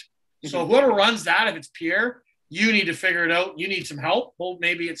sucked. Mm-hmm. So whoever runs that, if it's Pierre, you need to figure it out. You need some help. Well,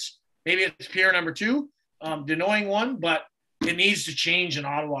 maybe it's Pierre number 2, the annoying one, but it needs to change in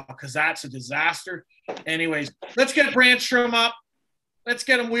Ottawa because that's a disaster. Anyways, let's get Brandstrom up. Let's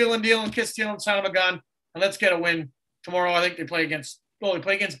get him wheeling, dealing, kiss stealing, son of a gun, and let's get a win tomorrow. I think they play against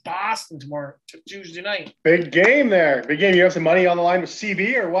Boston tomorrow, Tuesday night. Big game there. Big game. You have some money on the line with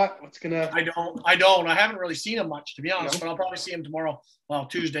CB or what? What's gonna? I don't. I haven't really seen him much, to be honest, but I'll probably see him tomorrow. Well,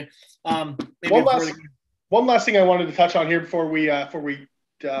 Tuesday. One last thing I wanted to touch on here before we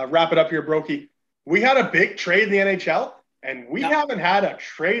wrap it up here, Brokey. We had a big trade in the NHL. And we haven't had a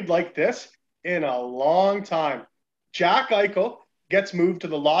trade like this in a long time. Jack Eichel gets moved to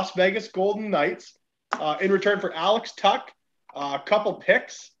the Las Vegas Golden Knights in return for Alex Tuck, a couple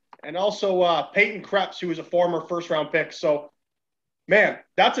picks, and also Peyton Krebs, who was a former first-round pick. So, man,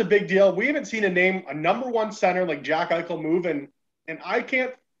 that's a big deal. We haven't seen a number 1 center like Jack Eichel move, and I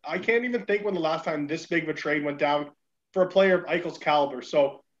can't even think when the last time this big of a trade went down for a player of Eichel's caliber.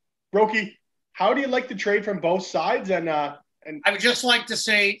 So, Brokey, how do you like the trade from both sides? And I would just like to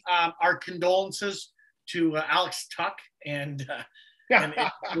say our condolences to Alex Tuck and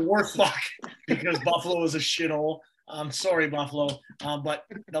the worst luck because Buffalo is a shithole. I'm sorry, Buffalo, but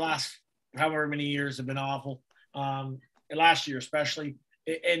the last however many years have been awful. Last year especially,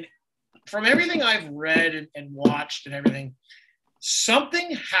 and from everything I've read and watched and everything,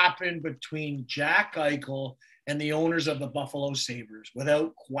 something happened between Jack Eichel and the owners of the Buffalo Sabres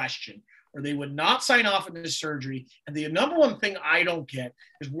without question, or they would not sign off on this surgery. And the number one thing I don't get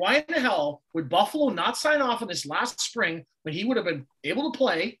is why in the hell would Buffalo not sign off on this last spring when he would have been able to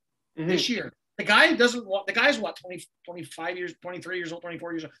play this year? The guy doesn't want, the guy's what, 25 years, 23 years old,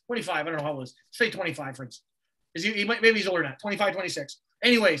 24 years old, 25, I don't know how old it is. Say 25, for instance. He might, maybe he's older than that, 25, 26.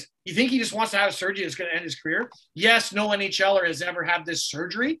 Anyways, you think he just wants to have a surgery that's going to end his career? Yes, no NHLer has ever had this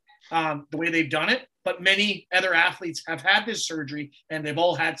surgery the way they've done it, but many other athletes have had this surgery and they've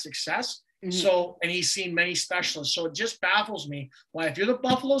all had success. So, and he's seen many specialists. So it just baffles me why, if you're the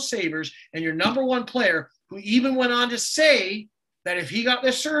Buffalo Sabres and your number one player, who even went on to say that if he got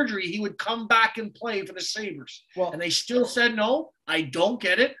this surgery, he would come back and play for the Sabres. Well, and they still said no. I don't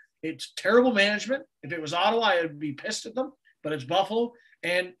get it. It's terrible management. If it was Ottawa, I would be pissed at them, but it's Buffalo.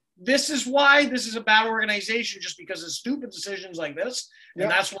 And this is why this is a bad organization, just because of stupid decisions like this. And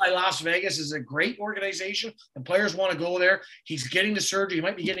that's why Las Vegas is a great organization and players want to go there. He's getting the surgery. He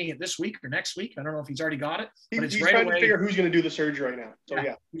might be getting it this week or next week. I don't know if he's already got it. But he's trying to figure who's going to do the surgery right now. So,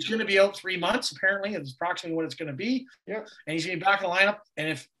 He's going to be out 3 months, apparently. It's approximately what it's going to be. And he's going to be back in the lineup.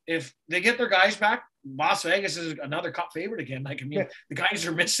 And if they get their guys back, Las Vegas is another cup favorite again. Like, I mean, the guys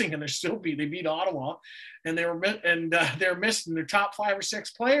are missing, and they beat Ottawa, and they're missing their top 5 or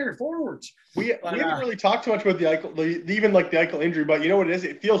 6 player forwards. We haven't really talked too much about the Eichel, even like the Eichel injury, but you know what it is?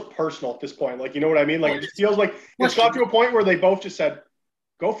 It feels personal at this point. Like, you know what I mean? Like, it just feels like it's got to a point where they both just said,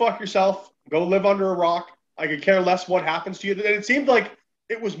 "Go fuck yourself. Go live under a rock. I could care less what happens to you." And it seemed like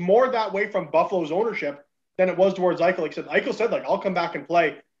it was more that way from Buffalo's ownership than it was towards Eichel. Like, Eichel said, "Like, I'll come back and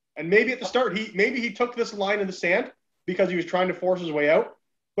play." And maybe at the start, he took this line in the sand because he was trying to force his way out.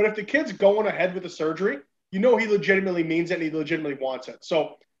 But if the kid's going ahead with the surgery, you know he legitimately means it and he legitimately wants it.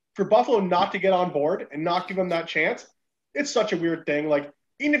 So for Buffalo not to get on board and not give him that chance, it's such a weird thing. Like,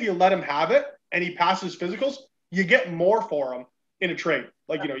 even if you let him have it and he passes physicals, you get more for him in a trade.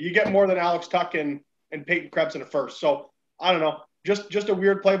 Like, you know, you get more than Alex Tuck and Peyton Krebs in a first. So I don't know. Just a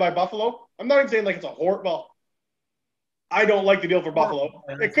weird play by Buffalo. I'm not even saying like it's a horrible. I don't like the deal for Buffalo.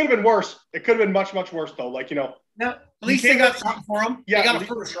 It could have been worse. It could have been much, much worse, though. Like, you know. Yeah, at least they got something for him. Yeah, they got a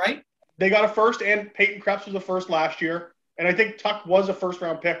first, right? They got a first, and Peyton Krebs was a first last year. And I think Tuck was a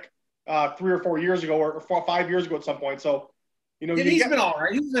first-round pick 3 or 4 years ago or 5 years ago at some point. So, you know. He's been all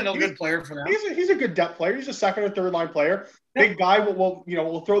right. He's been a good player for them. He's a good depth player. He's a second or third-line player. Yeah. Big guy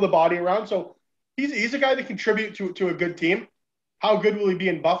will throw the body around. So he's a guy that contribute to a good team. How good will he be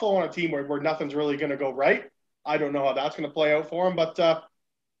in Buffalo on a team where nothing's really going to go right? I don't know how that's going to play out for him, but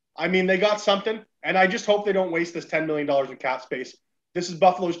I mean, they got something, and I just hope they don't waste this $10 million in cap space. This is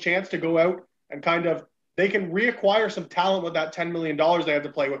Buffalo's chance to go out and they can reacquire some talent with that $10 million they have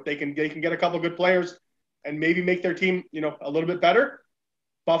to play with. They can get a couple good players, and maybe make their team, a little bit better.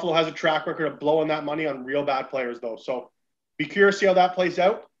 Buffalo has a track record of blowing that money on real bad players, though. So be curious to see how that plays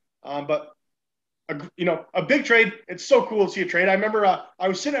out. But a big trade. It's so cool to see a trade. I remember I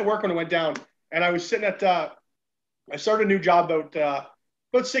was sitting at work when it went down, and I was sitting at I started a new job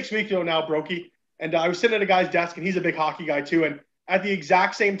about 6 weeks ago now, Brokey, and I was sitting at a guy's desk, and he's a big hockey guy too. And at the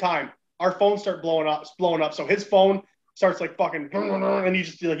exact same time, our phones start blowing up. So his phone starts like fucking, and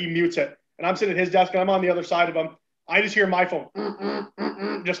he mutes it. And I'm sitting at his desk, and I'm on the other side of him. I just hear my phone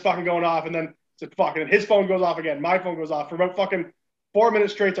just fucking going off, and then it's fucking his phone goes off again. My phone goes off for about fucking 4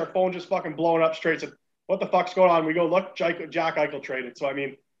 minutes straight. Our phone just fucking blowing up straight. So what the fuck's going on? We go look, Jack Eichel traded. So I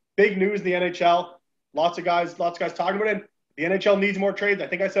mean, big news in the NHL. Lots of guys talking about it. The NHL needs more trades. I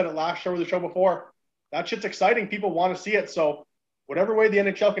think I said it last show or the show before. That shit's exciting. People want to see it. So whatever way the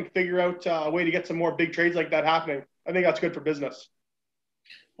NHL can figure out a way to get some more big trades like that happening, I think that's good for business.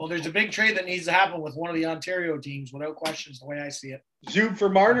 Well, there's a big trade that needs to happen with one of the Ontario teams, without questions, the way I see it. Zub for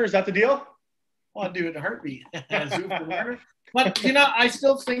Marner, is that the deal? Well, I'd do it in a heartbeat. Zub for Marner. But, I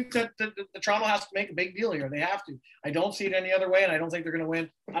still think that the Toronto has to make a big deal here. They have to. I don't see it any other way, and I don't think they're going to win.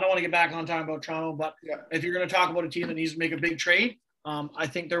 I don't want to get back on time about Toronto, but if you're going to talk about a team that needs to make a big trade, I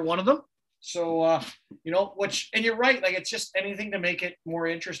think they're one of them. So, and you're right. Like, it's just anything to make it more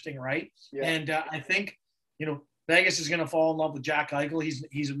interesting, right? Yeah. And I think, Vegas is going to fall in love with Jack Eichel.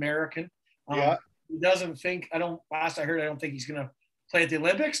 He's American. He doesn't think, last I heard, I don't think he's going to play at the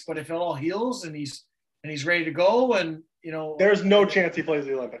Olympics, but if it all heals and he's ready to go, and, there's no chance he plays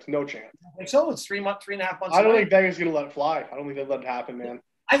the Olympics. No chance. I think so. It's 3.5 months. I don't think Vegas is going to let it fly. I don't think they'll let it happen, man.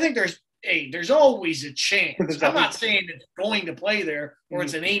 I think there's always a chance. I'm not saying it's going to play there or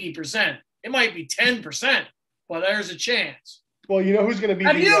it's an 80%. It might be 10%, but there's a chance. Well, who's going to be?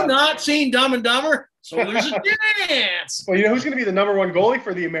 Have you not seen Dumb and Dumber? So there's a chance. Well, who's going to be the number one goalie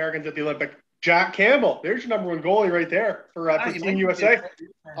for the Americans at the Olympic? Jack Campbell. There's your number one goalie right there for Team USA.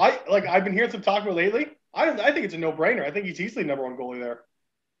 I've been hearing some talk about lately. I think it's a no-brainer. I think he's easily number one goalie there.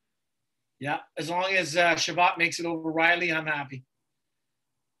 Yeah, as long as Shabbat makes it over Riley, I'm happy.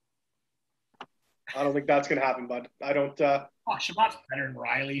 I don't think that's going to happen, bud. I don't. Shabbat's better than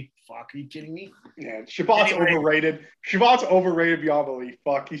Riley. Fuck, are you kidding me? Yeah, Shabbat's overrated. Shabbat's overrated beyond belief.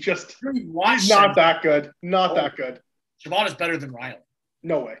 Fuck, he's not that good. Not that good. Shabbat is better than Riley.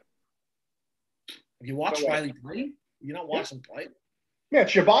 No way. Have you watched Riley play? You not watch him play? Man,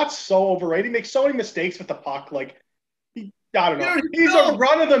 Shabbat's so overrated. He makes so many mistakes with the puck. I don't know. He's a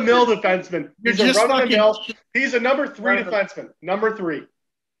run-of-the-mill defenseman. He's a run-of-the-mill. He's a number 3 defenseman. Number 3.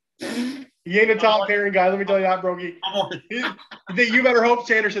 He ain't a top pairing guy. Let me tell you that, Brokey. You better hope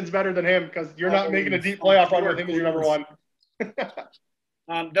Sanderson's better than him, because you're not making a deep playoff run with him as your number 1.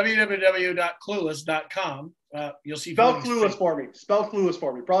 www.clueless.com. You'll see. Spell clueless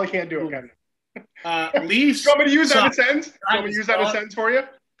for me. Probably can't do it, can you? Leafs. You want me to use that in a sentence? For you?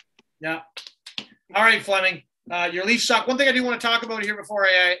 Yeah. All right, Fleming. Your Leafs suck. One thing I do want to talk about here before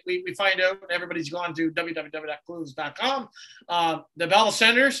we find out everybody's gone to www.clueless.com. The Belleville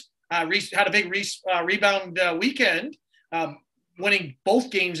Senators had a big rebound weekend, winning both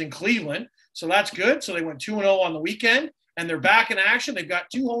games in Cleveland. So that's good. So they went 2-0 on the weekend, and they're back in action. They've got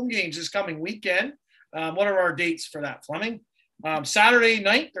 2 home games this coming weekend. What are our dates for that, Fleming? Saturday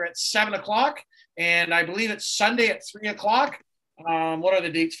night, they're at 7 o'clock, and I believe it's Sunday at 3 o'clock. What are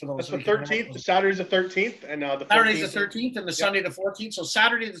the dates for those? That's the 13th. Saturday's the 13th, and the Saturday's the 13th, and the Sunday the 14th. So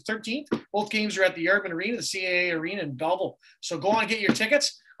Saturday the 13th, both games are at the Urban Arena, the CAA Arena in Belleville. So go on and get your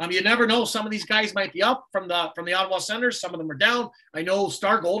tickets. You never know. Some of these guys might be up from the Ottawa Senators. Some of them are down. I know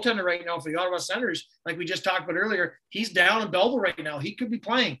star goaltender right now for the Ottawa Senators, like we just talked about earlier, he's down in Belleville right now. He could be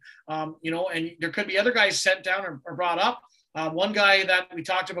playing, and there could be other guys sent down or brought up. One guy that we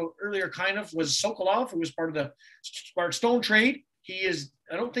talked about earlier was Sokolov, who was part of the Spark-Stone trade.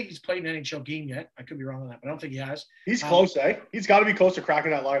 I don't think he's played an NHL game yet. I could be wrong on that, but I don't think he has. He's close, eh? He's got to be close to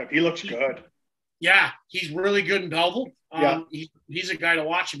cracking that lineup. He looks good. Yeah, he's really good in Belleville. He's a guy to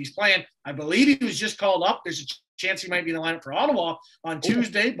watch if he's playing. I believe he was just called up. There's a chance he might be in the lineup for Ottawa on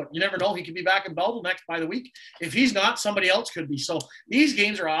Tuesday, but you never know. He could be back in Belleville by the week. If he's not, somebody else could be. So these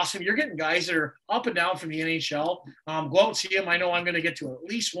games are awesome. You're getting guys that are up and down from the NHL. Go out and see them. I know I'm going to get to at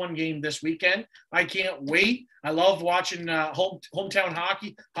least one game this weekend. I can't wait. I love watching hometown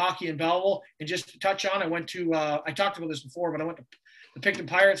hockey in Belleville. And just to touch on, I talked about this before, but I went to the Picton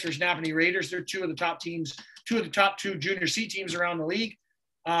Pirates versus Napanee Raiders. They're two of the top 2 junior C teams around the league.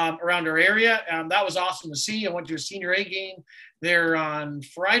 Around our area. That was awesome to see. I went to a senior A game there on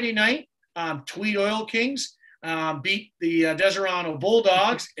Friday night. Tweed Oil Kings beat the Deserano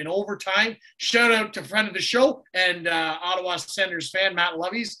Bulldogs in overtime. Shout out to friend of the show and Ottawa Senators fan, Matt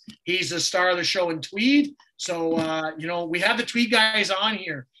Levies. He's the star of the show in Tweed. So, we have the Tweed guys on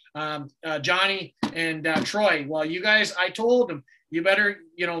here, Johnny and Troy. Well, you guys, I told them, you better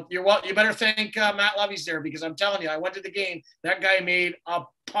thank Matt Levies there, because I'm telling you, I went to the game. That guy made a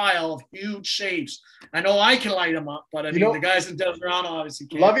pile of huge saves. I know I can light him up, but the guys in Deserano obviously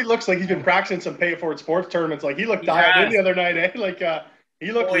can't. Levy looks like he's been practicing some pay it forward sports tournaments. Like he looked dialed in the other night, eh? Like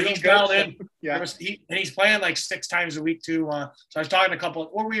he looked really good. Dialed in. Yeah, and he's playing like 6 times a week too. So I was talking to a couple.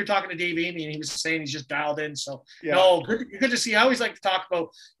 Or we were talking to Dave Amy, and he was saying he's just dialed in. So good to see. I always like to talk about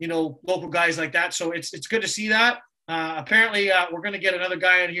local guys like that. So it's good to see that. Apparently, we're going to get another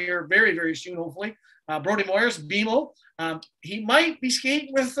guy in here very, very soon, hopefully. Brody Moyers, BMO. He might be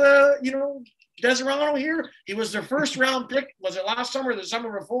skating with, Deserano here. He was their first round pick. Was it last summer or the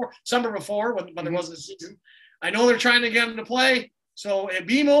summer before? Summer before, when there wasn't a season. I know they're trying to get him to play. So at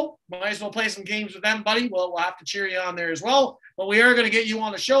BMO, might as well play some games with them, buddy. Well, we'll have to cheer you on there as well. But we are going to get you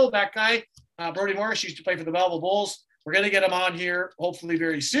on the show. That guy, Brody Morris, used to play for the Belleville Bulls. We're going to get him on here hopefully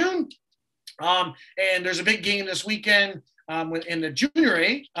very soon. And there's a big game this weekend in the Junior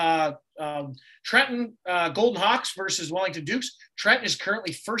A. Trenton Golden Hawks versus Wellington Dukes. Trenton is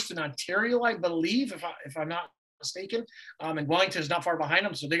currently first in Ontario, I believe, if I'm not mistaken. And Wellington is not far behind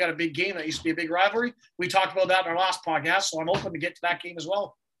them, so they got a big game. That used to be a big rivalry. We talked about that in our last podcast, so I'm open to get to that game as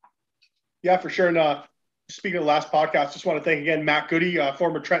well. Yeah, for sure. And speaking of the last podcast, just want to thank again Matt Goody,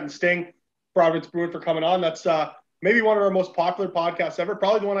 former Trenton Sting, Providence Bruin, for coming on. That's maybe one of our most popular podcasts ever.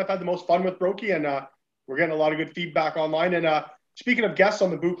 Probably the one I've had the most fun with, Brokey, and we're getting a lot of good feedback online. And speaking of guests on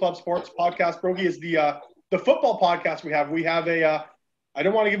the BOOclub Sports podcast, Brokey, is the football podcast we have. We have I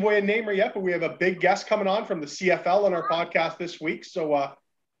don't want to give away a name yet, but we have a big guest coming on from the CFL on our podcast this week. So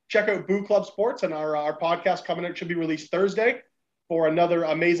check out BOOclub Sports, and our podcast coming out should be released Thursday for another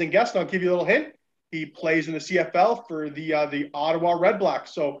amazing guest. And I'll give you a little hint. He plays in the CFL for the Ottawa Red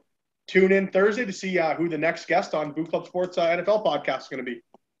Blacks. So tune in Thursday to see who the next guest on BOOclub Sports NFL podcast is going to be.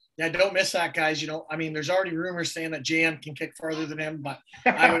 Yeah, don't miss that, guys. There's already rumors saying that Jan can kick farther than him, but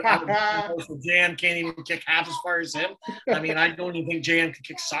I would Jan can't even kick half as far as him. I don't even think Jan can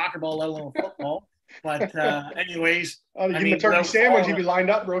kick soccer ball, let alone football. But anyways. Oh, you give him a turkey sandwich, he'd be lined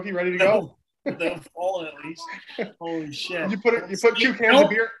up, Brokey, ready to go. Without falling, at least. Holy shit! You put 2 cans of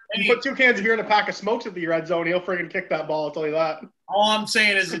beer. You put 2 cans of beer in a pack of smokes at the red zone. He'll friggin' kick that ball. I'll tell you that. All I'm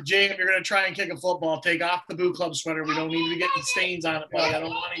saying is that Jay, if you're gonna try and kick a football, take off the BOOclub sweater. We don't need to be getting stains on it, buddy. I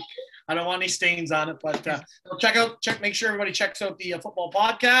don't want any stains on it. But make sure everybody checks out the football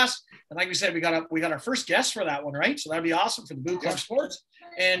podcast. And like we said, we got our first guest for that one, right? So that'd be awesome for the BOOclub Sports.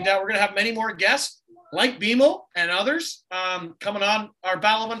 And we're gonna have many more guests like BMO and others coming on our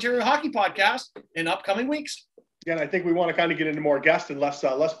Battle of Ontario Hockey podcast in upcoming weeks. Yeah, and I think we want to kind of get into more guests and less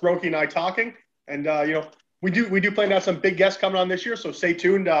Brokey and I talking. And we do plan to have some big guests coming on this year, so stay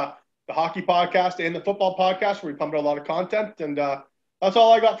tuned. The hockey podcast and the football podcast, where we pump out a lot of content. And that's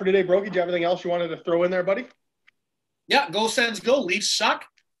all I got for today, Brokey. Do you have anything else you wanted to throw in there, buddy? Yeah, go Sens go. Leafs suck.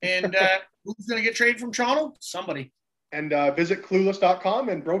 And who's going to get traded from Toronto? Somebody. And visit clueless.com,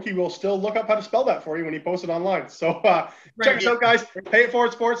 and Brokey will still look up how to spell that for you when he posts it online. So check us out, guys.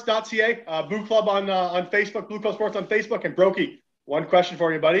 Payitforwardsports.ca, BOOclub on Facebook, BOOclub Sports on Facebook. And Brokey, one question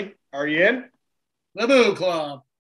for you, buddy. Are you in? The BOOclub.